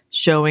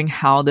showing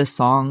how this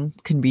song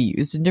can be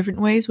used in different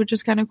ways, which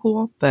is kind of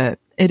cool. But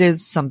it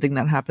is something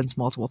that happens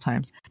multiple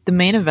times. The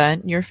main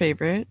event, your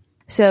favorite.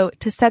 So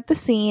to set the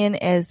scene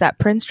is that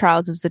Prince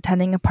Charles is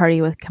attending a party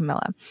with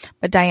Camilla,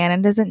 but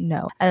Diana doesn't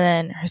know. And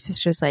then her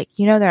sister's like,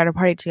 you know, they're at a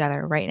party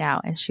together right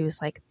now. And she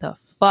was like, the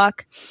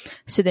fuck?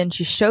 So then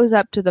she shows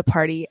up to the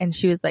party and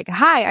she was like,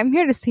 hi, I'm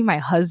here to see my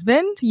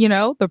husband, you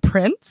know, the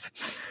prince.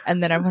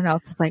 And then everyone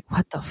else is like,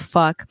 what the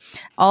fuck?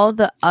 All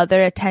the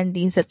other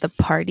attendees at the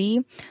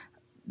party,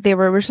 they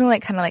were originally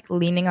like kind of like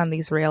leaning on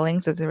these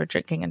railings as they were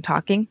drinking and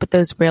talking, but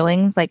those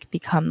railings like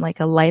become like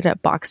a light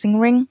up boxing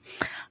ring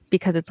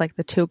because it's like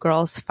the two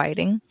girls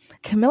fighting.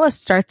 Camilla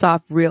starts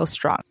off real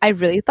strong. I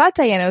really thought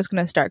Diana was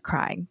going to start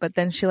crying, but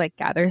then she like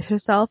gathers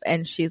herself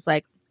and she's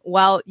like,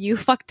 well, you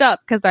fucked up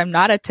because I'm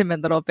not a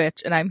timid little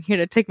bitch and I'm here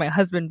to take my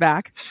husband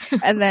back.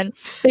 And then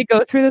they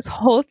go through this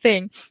whole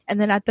thing.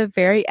 And then at the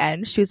very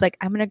end, she was like,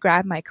 I'm going to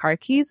grab my car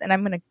keys and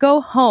I'm going to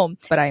go home,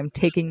 but I am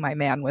taking my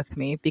man with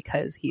me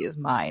because he is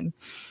mine.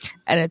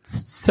 And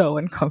it's so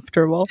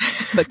uncomfortable,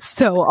 but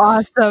so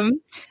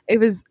awesome.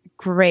 It was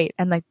great.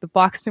 And like the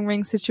boxing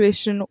ring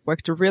situation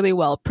worked really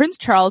well. Prince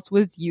Charles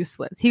was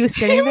useless. He was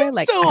sitting there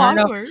like, so I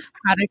don't awkward. know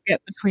how to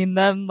get between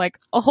them. Like,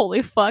 oh,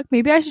 holy fuck.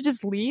 Maybe I should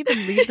just leave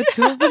and leave the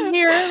two of them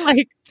here.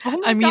 Like, oh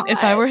my I mean, God.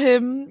 if I were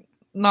him,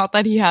 not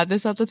that he had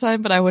this at the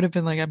time, but I would have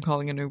been like, I'm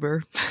calling an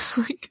Uber.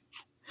 Like,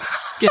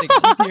 getting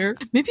out of here.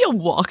 Maybe I'll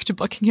walk to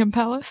Buckingham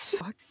Palace.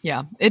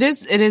 Yeah, it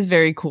is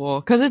very cool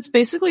because it's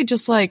basically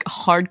just like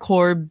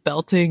hardcore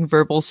belting,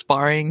 verbal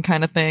sparring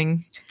kind of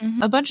thing.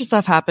 Mm-hmm. A bunch of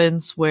stuff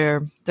happens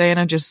where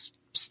Diana just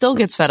still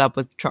gets fed up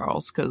with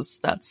Charles because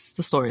that's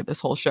the story of this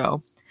whole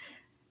show.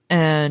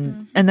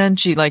 And then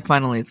she like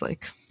finally is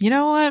like, you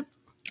know what?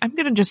 I'm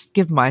going to just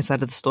give my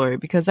side of the story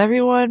because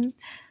everyone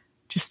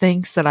just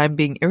thinks that I'm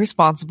being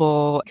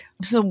irresponsible.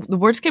 So the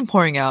words came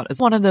pouring out as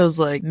one of those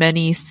like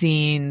many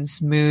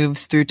scenes,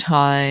 moves through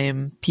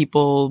time,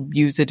 people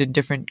use it in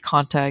different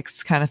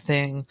contexts kind of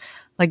thing.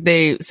 Like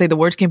they say the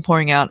words came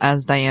pouring out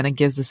as Diana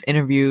gives this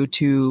interview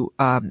to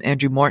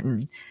Andrew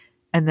Morton.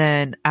 And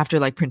then after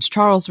like Prince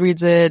Charles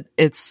reads it,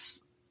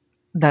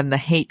 then the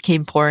hate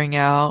came pouring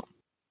out.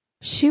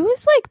 She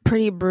was like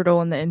pretty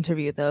brutal in the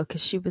interview though,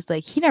 because she was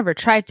like, he never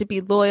tried to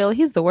be loyal.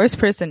 He's the worst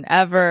person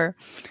ever.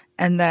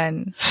 And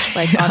then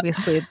like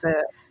obviously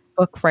the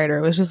book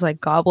writer was just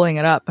like gobbling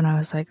it up. And I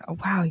was like, oh,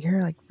 wow,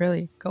 you're like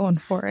really going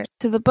for it.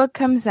 So the book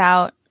comes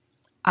out.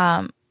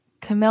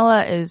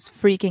 Camilla is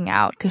freaking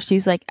out because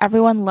she's like,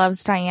 everyone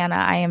loves Diana.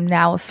 I am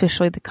now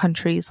officially the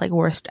country's like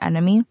worst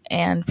enemy.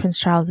 And Prince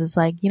Charles is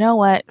like, you know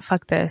what?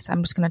 Fuck this.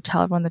 I'm just going to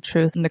tell everyone the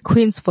truth. And the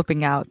Queen's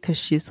flipping out because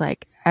she's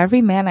like,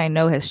 every man I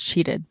know has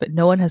cheated, but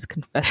no one has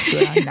confessed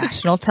to it on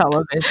national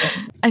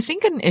television. I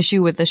think an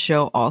issue with the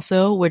show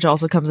also, which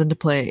also comes into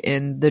play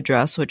in The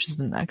Dress, which is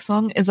the next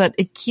song, is that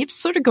it keeps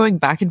sort of going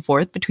back and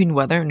forth between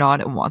whether or not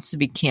it wants to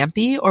be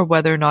campy or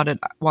whether or not it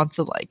wants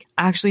to like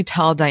actually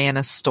tell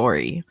Diana's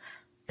story.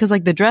 Because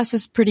like The Dress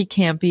is pretty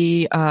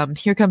campy.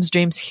 Here Comes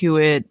James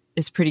Hewitt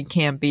is pretty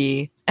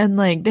campy. And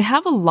like they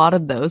have a lot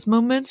of those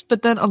moments,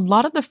 but then a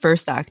lot of the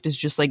first act is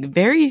just like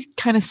very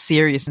kind of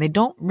serious and they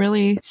don't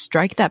really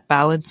strike that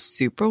balance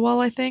super well,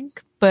 I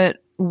think. But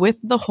with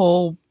the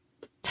whole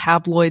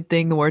tabloid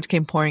thing, the words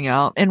came pouring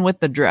out, and with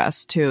The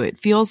Dress too, it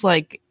feels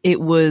like it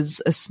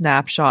was a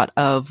snapshot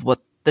of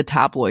what the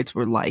tabloids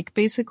were like,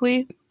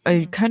 basically.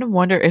 I kind of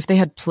wonder if they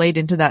had played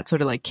into that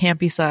sort of like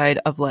campy side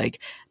of like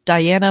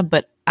Diana,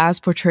 but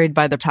as portrayed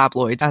by the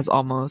tabloids as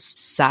almost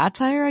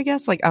satire, I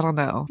guess. Like, I don't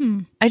know.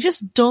 I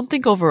just don't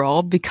think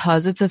overall,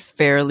 because it's a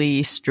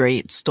fairly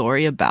straight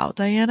story about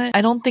Diana,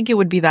 I don't think it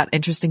would be that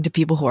interesting to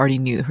people who already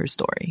knew her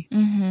story.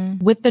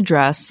 With The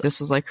Dress, this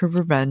was like her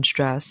revenge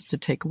dress to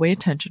take away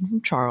attention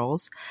from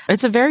Charles.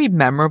 It's a very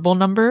memorable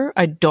number.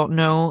 I don't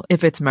know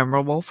if it's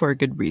memorable for a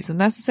good reason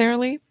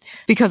necessarily,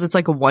 because it's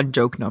like a one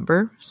joke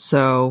number.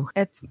 So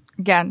it's,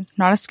 again,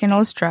 not a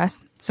scandalous dress.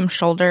 Some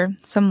shoulder,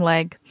 some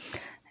leg.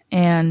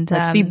 And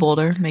let's be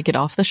bolder, make it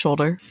off the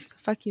shoulder. So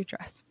fuck you,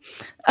 dress.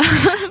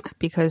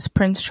 Because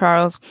Prince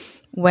Charles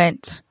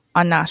went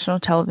on national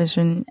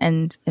television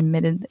and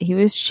admitted that he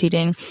was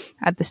cheating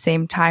at the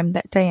same time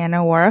that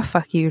Diana wore a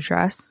fuck you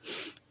dress.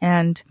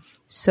 And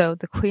so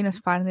the Queen is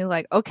finally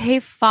like, okay,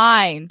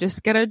 fine,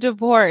 just get a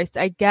divorce.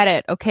 I get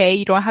it. Okay.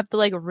 You don't have to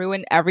like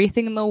ruin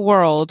everything in the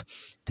world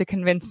to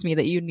convince me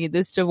that you need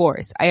this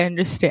divorce. I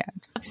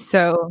understand.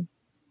 So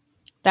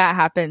that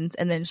happens,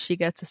 and then she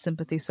gets a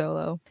sympathy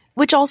solo.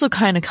 Which also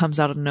kind of comes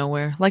out of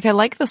nowhere. Like, I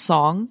like the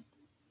song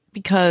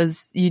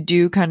because you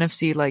do kind of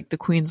see, like, the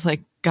Queen's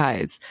like,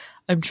 guys,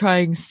 I'm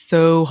trying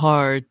so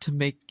hard to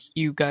make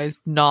you guys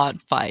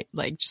not fight.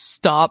 Like, just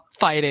stop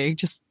fighting.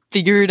 Just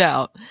figure it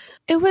out.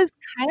 It was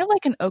kind of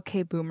like an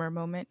okay boomer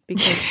moment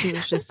because she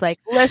was just like,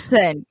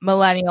 listen,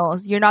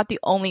 millennials, you're not the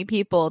only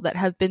people that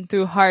have been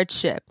through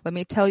hardship. Let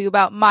me tell you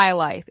about my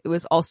life. It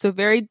was also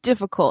very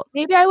difficult.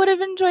 Maybe I would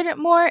have enjoyed it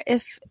more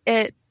if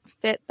it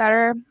fit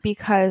better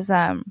because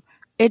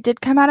it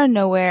did come out of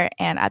nowhere.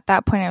 And at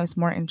that point, I was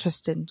more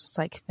interested in just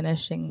like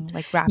finishing,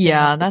 like wrapping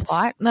up the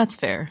plot. That's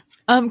fair.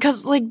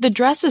 Because like The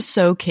Dress is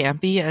so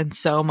campy and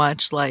so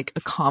much like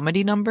a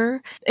comedy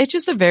number. It's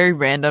just a very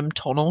random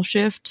tonal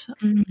shift.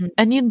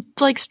 And you,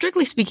 like,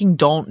 strictly speaking,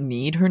 don't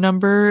need her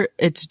number.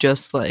 It's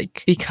just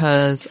like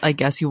because I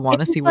guess you want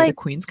to see where the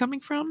Queen's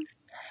coming from.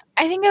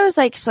 I think it was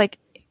like just like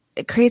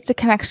it creates a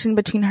connection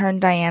between her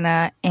and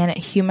Diana, and it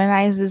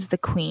humanizes the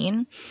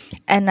Queen.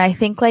 And I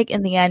think like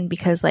in the end,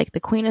 because like the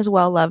Queen is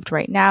well loved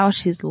right now,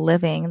 she's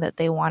living, that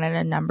they wanted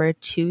a number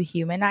to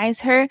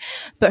humanize her.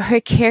 But her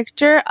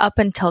character up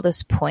until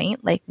this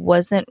point like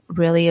wasn't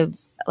really a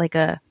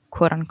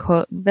quote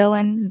unquote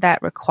villain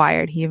that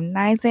required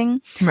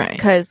humanizing. Right.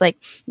 Because like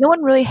no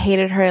one really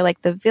hated her.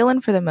 Like the villain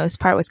for the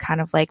most part was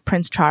kind of like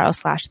Prince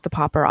Charles / the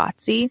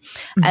paparazzi.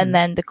 And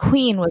then the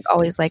Queen was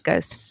always like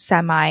a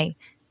semi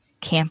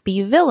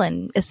campy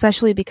villain,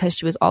 especially because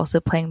she was also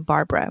playing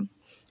Barbara,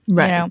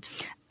 right? You know?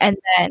 And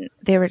then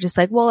they were just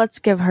like, well, let's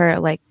give her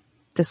like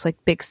this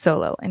like big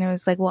solo, and it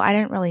was like, well, I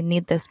didn't really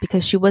need this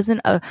because she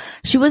wasn't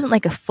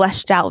like a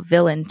fleshed out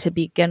villain to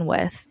begin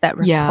with that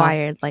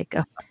required like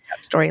a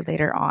story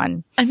later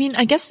on. I mean,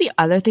 I guess the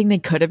other thing they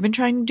could have been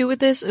trying to do with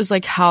this is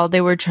like how they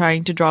were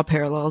trying to draw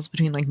parallels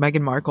between like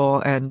Meghan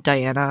Markle and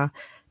Diana.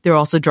 They're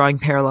also drawing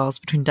parallels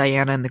between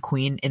Diana and the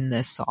Queen in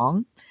this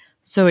song.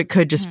 So it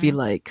could just be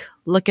like,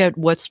 look at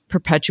what's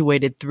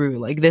perpetuated through.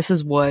 Like, this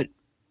is what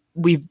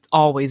we've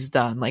always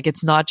done. Like,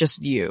 it's not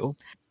just you.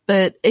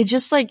 But it's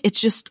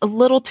just a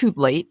little too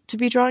late to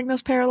be drawing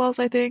those parallels,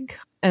 I think.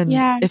 And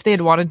if they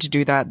had wanted to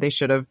do that, they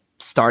should have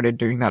started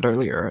doing that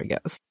earlier, I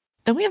guess.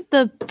 Then we have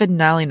the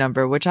finale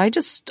number, which I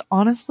just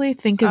honestly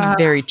think is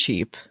very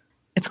cheap.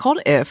 It's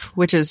called If,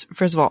 which is,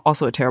 first of all,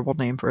 also a terrible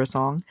name for a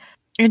song.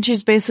 And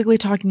she's basically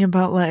talking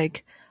about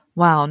like,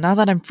 wow, now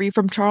that I'm free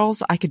from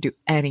Charles, I could do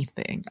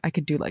anything. I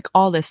could do like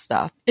all this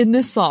stuff. In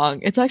this song,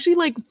 it's actually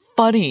like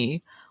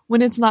funny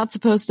when it's not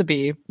supposed to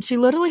be. She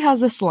literally has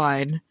this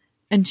line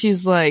and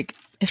she's like,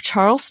 if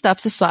Charles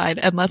steps aside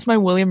and lets my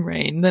William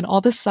reign, then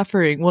all this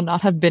suffering will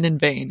not have been in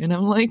vain. And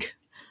I'm like,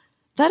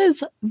 that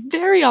is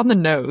very on the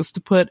nose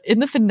to put in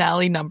the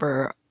finale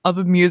number of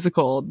a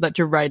musical that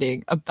you're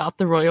writing about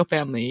the royal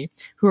family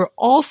who are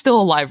all still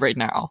alive right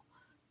now,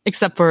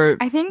 except for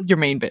I think your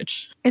main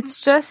bitch. it's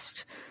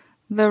just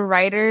the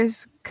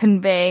writers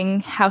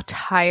conveying how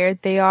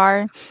tired they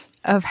are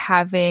of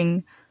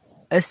having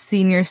a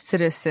senior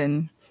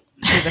citizen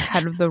be the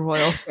head of the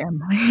royal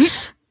family.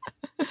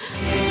 If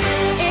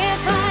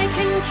I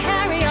can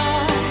carry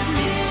on,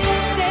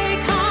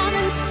 stay calm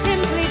and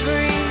simply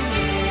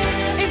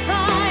breathe. If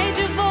I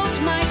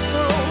devote my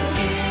soul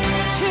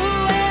to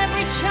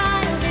every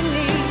child in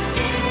need,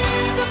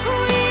 the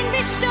Queen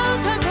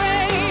bestows her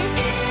grace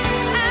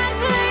and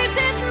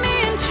places me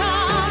in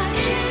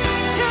charge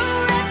to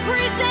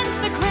represent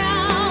the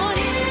crown.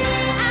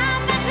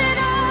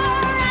 Ambassador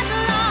at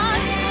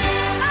large,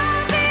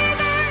 I'll be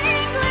their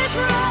English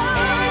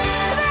rose.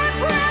 Their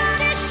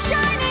proudest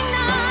shining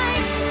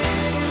knight,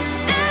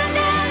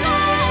 and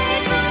I'll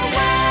light the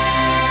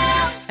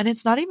world. And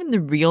it's not even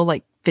the real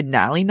like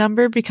finale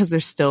number because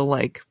there's still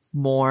like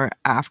more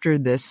after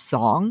this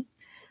song.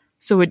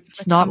 So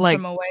it's not Come like,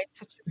 from away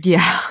situation.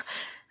 yeah,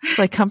 it's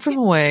like come from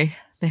away.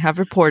 They have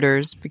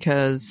reporters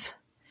because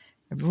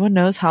everyone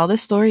knows how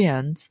this story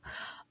ends.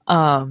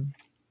 And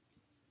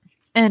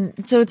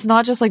so it's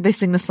not just like they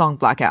sing the song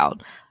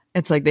blackout.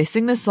 It's like they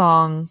sing the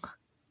song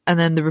and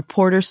then the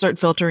reporters start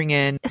filtering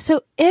in.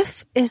 So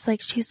if is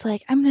like she's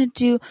like, I'm gonna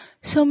do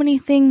so many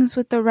things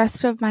with the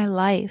rest of my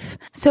life.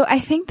 So I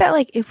think that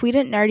like if we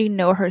didn't already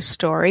know her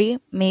story,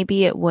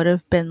 maybe it would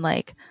have been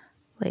like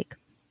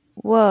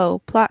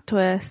whoa, plot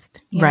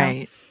twist. you know?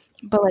 Right.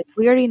 But like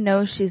we already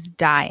know she's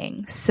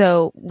dying.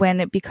 So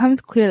when it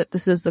becomes clear that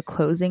this is the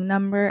closing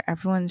number,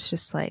 everyone's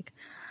just like,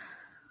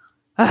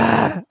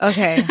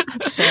 okay,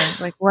 sure,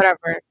 like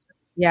whatever.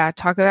 Yeah,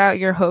 talk about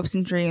your hopes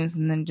and dreams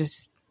and then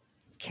just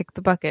kick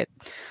the bucket.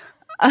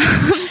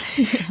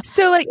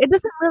 So like it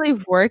doesn't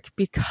really work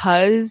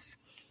because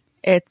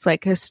it's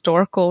like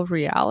historical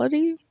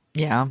reality.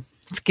 Yeah.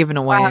 It's given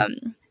away.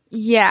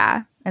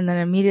 Yeah. And then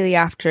immediately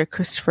after,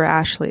 Christopher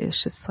Ashley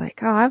is just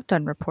like, oh, I've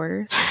done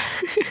reporters.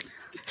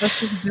 Let's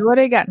just do it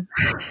again.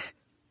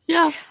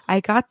 Yeah.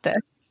 I got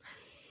this.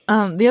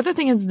 The other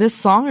thing is this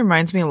song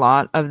reminds me a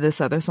lot of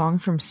this other song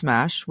from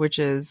Smash, which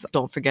is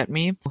Don't Forget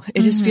Me.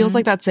 It just feels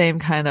like that same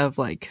kind of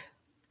like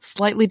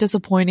slightly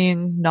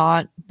disappointing,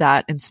 not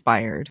that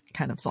inspired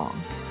kind of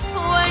song.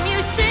 When you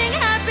sing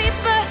happy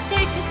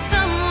birthday to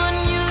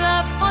someone you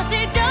love, or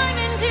say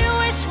diamonds you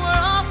wish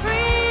were all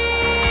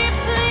free,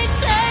 please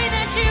say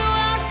that you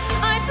won't.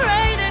 I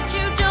pray that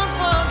you don't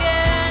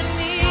forget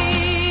me.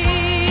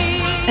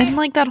 And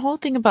like that whole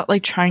thing about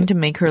like trying to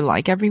make her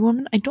like every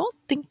woman, I don't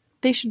think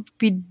they should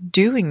be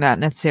doing that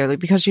necessarily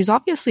because she's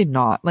obviously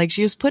not. Like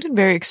she was put in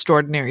very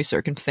extraordinary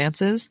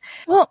circumstances.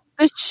 Well,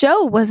 the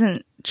show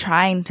wasn't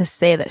trying to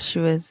say that she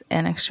was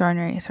in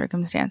extraordinary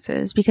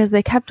circumstances because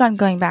they kept on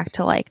going back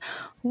to like,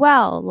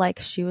 well, like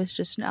she was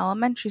just an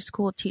elementary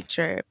school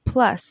teacher.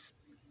 Plus,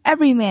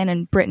 every man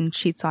in Britain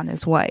cheats on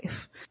his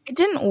wife. It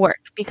didn't work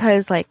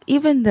because like,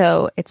 even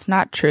though it's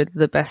not true that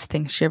the best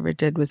thing she ever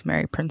did was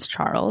marry Prince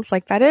Charles,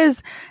 like that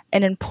is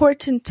an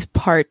important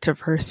part of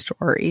her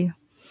story.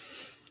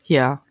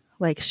 Yeah.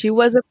 Like she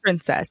was a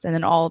princess and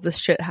then all this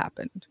shit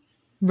happened.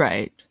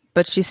 Right.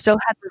 But she still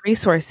had the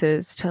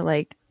resources to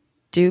like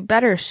do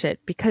better shit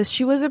because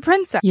she was a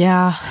princess.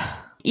 Yeah.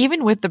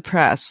 Even with the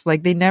press,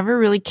 like they never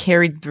really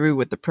carried through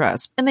with the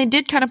press. And they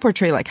did kind of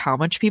portray like how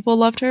much people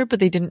loved her, but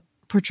they didn't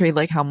portray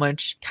like how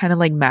much kind of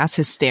like mass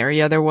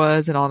hysteria there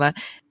was and all that.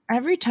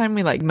 Every time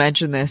we like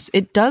mention this,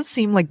 it does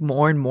seem like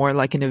more and more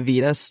like an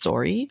Evita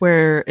story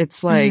where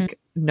it's like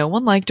no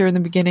one liked her in the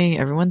beginning.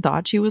 Everyone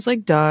thought she was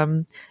like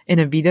dumb. In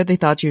Evita, they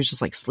thought she was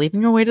just like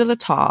sleeping her way to the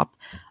top.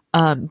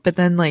 But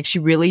then like she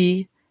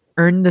really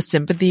earned the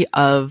sympathy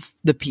of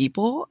the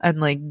people and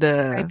like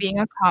By being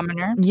a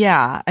commoner.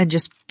 yeah, and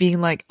just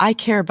being like, I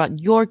care about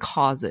your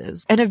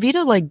causes. And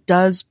Evita like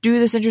does do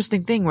this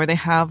interesting thing where they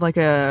have like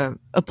a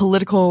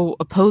political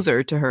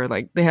opposer to her.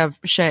 Like they have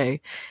Shay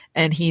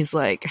and he's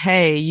like,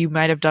 hey, you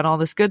might have done all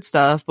this good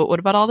stuff, but what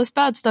about all this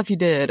bad stuff you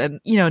did?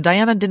 And you know,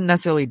 Diana didn't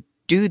necessarily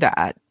do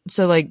that.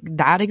 So like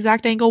that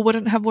exact angle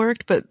wouldn't have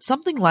worked, but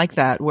something like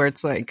that where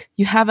it's like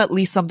you have at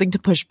least something to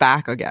push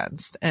back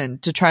against and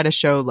to try to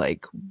show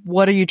like,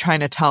 what are you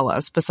trying to tell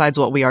us besides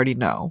what we already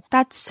know?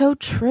 That's so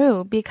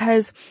true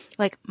because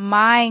like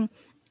my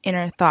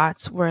inner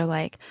thoughts were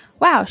like,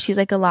 wow, she's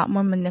like a lot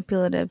more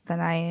manipulative than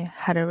I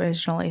had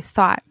originally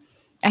thought.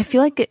 I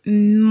feel like it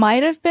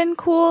might have been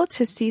cool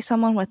to see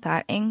someone with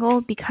that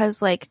angle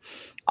because like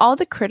all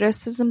the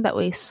criticism that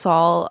we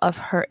saw of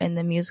her in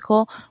the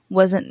musical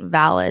wasn't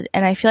valid.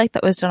 And I feel like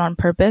that was done on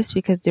purpose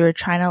because they were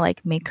trying to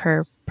like make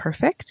her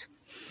perfect.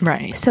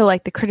 Right. So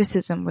like the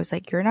criticism was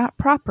like, you're not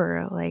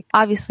proper. Like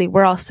obviously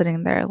we're all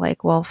sitting there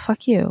like, well,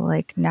 fuck you.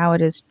 Like now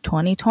it is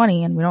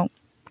 2020 and we don't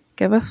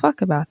give a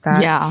fuck about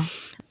that. Yeah.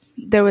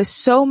 There was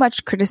so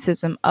much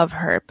criticism of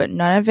her, but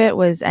none of it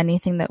was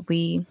anything that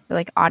we,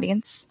 like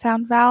audience,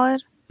 found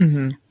valid.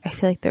 Mm-hmm. I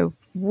feel like there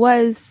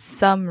was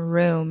some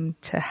room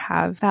to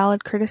have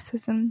valid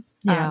criticism.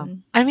 Yeah.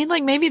 I mean,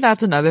 like, maybe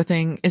that's another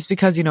thing is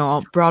because, you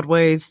know,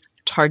 Broadway's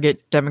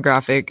target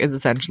demographic is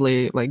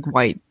essentially like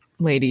white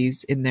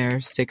ladies in their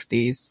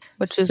 60s.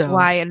 Which is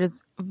why it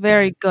is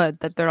very good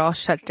that they're all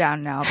shut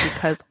down now,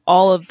 because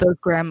all of those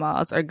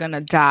grandmas are going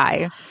to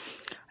die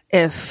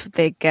if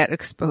they get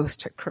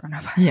exposed to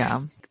coronavirus. Yeah.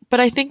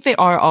 But I think they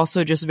are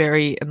also just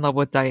very in love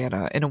with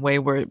Diana in a way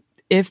where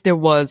if there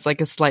was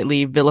like a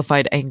slightly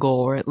vilified angle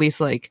or at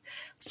least like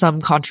some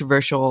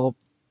controversial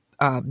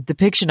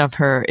depiction of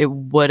her, it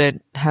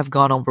wouldn't have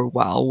gone over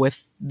well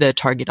with the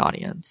target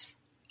audience.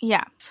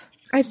 Yeah.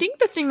 I think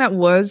the thing that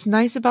was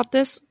nice about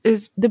this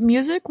is the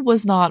music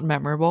was not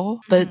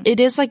memorable, but it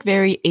is like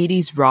very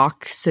 80s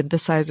rock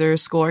synthesizer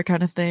score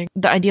kind of thing.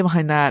 The idea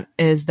behind that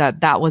is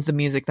that that was the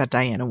music that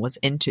Diana was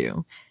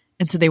into.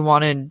 And so they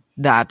wanted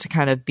that to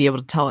kind of be able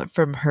to tell it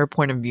from her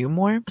point of view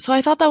more. So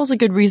I thought that was a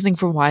good reasoning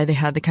for why they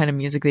had the kind of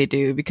music they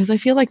do, because I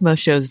feel like most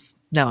shows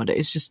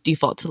nowadays just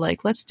default to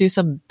like, let's do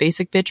some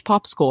basic bitch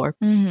pop score.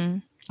 Mm-hmm.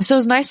 So it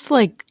was nice to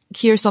like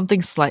hear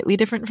something slightly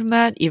different from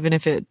that, even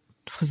if it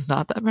was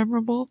not that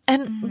memorable.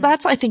 And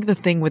that's, I think, the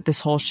thing with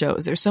this whole show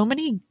is there's so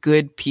many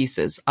good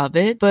pieces of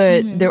it,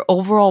 but their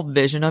overall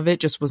vision of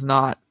it just was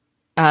not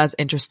as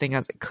interesting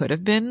as it could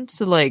have been.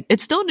 So like,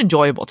 it's still an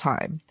enjoyable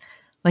time.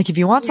 Like if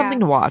you want something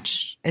to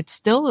watch, it's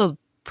still a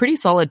pretty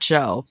solid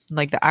show.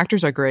 Like the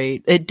actors are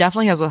great. It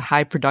definitely has a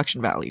high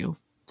production value.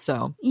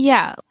 So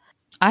yeah,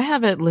 I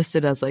have it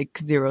listed as like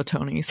 0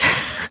 Tonys.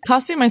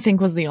 Costume, I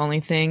think, was the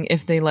only thing.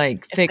 If they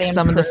like fix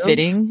some of the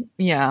fitting,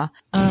 yeah.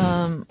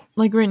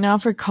 Like right now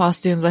for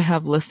costumes, I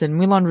have listed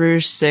Moulin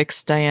Rouge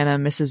 6, Diana,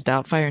 Mrs.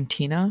 Doubtfire, and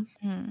Tina.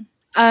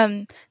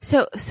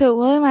 So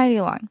William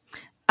Ivy Long.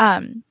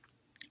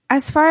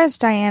 As far as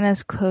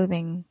Diana's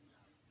clothing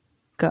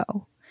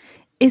go,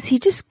 is he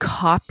just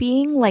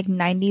copying like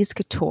 90s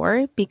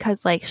couture?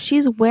 Because like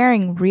she's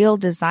wearing real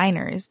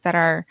designers that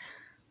are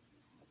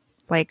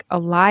like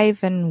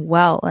alive and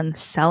well and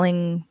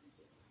selling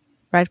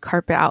red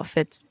carpet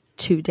outfits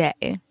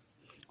today,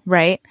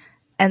 right?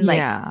 And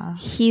like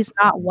he's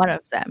not one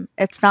of them.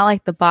 It's not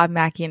like the Bob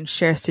Mackie and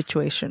Cher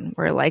situation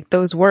where like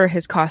those were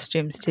his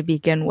costumes to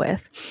begin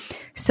with.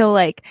 So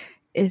like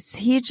is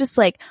he just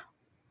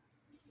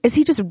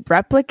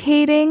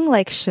replicating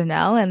like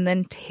Chanel and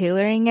then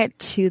tailoring it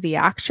to the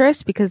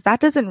actress? Because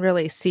that doesn't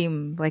really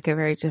seem like a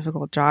very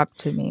difficult job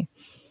to me.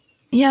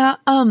 Yeah.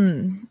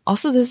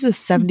 Also, this is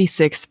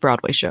 76th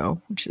Broadway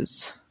show, which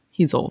is,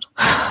 he's old.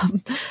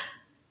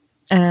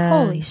 And,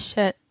 holy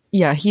shit.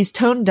 Yeah, he's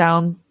toned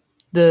down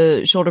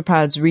the shoulder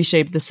pads,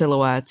 reshaped the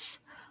silhouettes.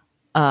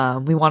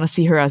 We want to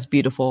see her as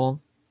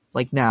beautiful,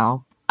 like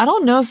now. I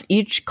don't know if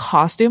each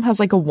costume has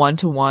like a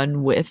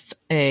 1-to-1 with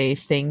a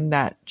thing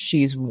that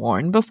she's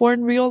worn before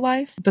in real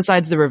life,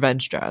 besides the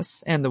revenge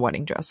dress and the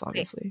wedding dress,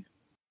 obviously.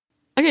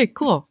 Okay,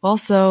 cool. Well,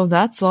 so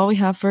that's all we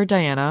have for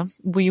Diana.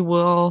 We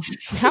will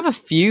have a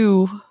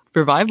few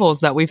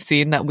revivals that we've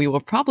seen that we will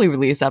probably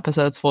release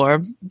episodes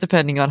for,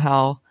 depending on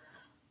how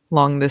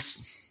long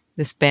this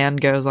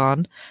band goes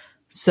on.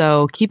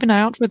 So keep an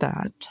eye out for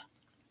that.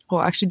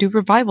 We'll actually do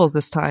revivals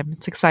this time.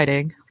 It's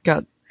exciting. We've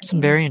got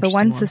some very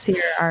interesting ones this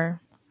year are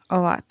a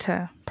lot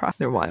to process.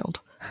 They're wild.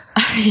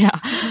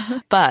 Yeah.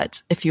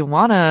 But if you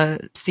want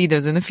to see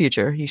those in the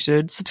future, you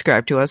should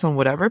subscribe to us on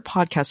whatever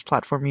podcast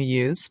platform you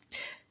use.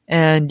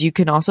 And you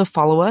can also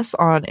follow us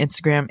on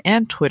Instagram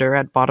and Twitter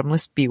at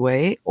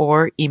bottomlessbway,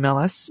 or email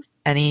us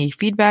any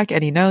feedback,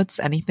 any notes,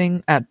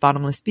 anything at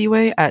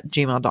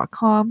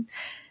bottomlessbway@gmail.com.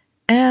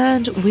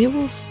 And we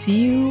will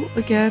see you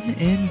again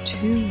in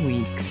 2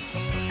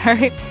 weeks. All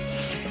right.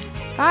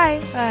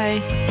 Bye.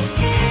 Bye.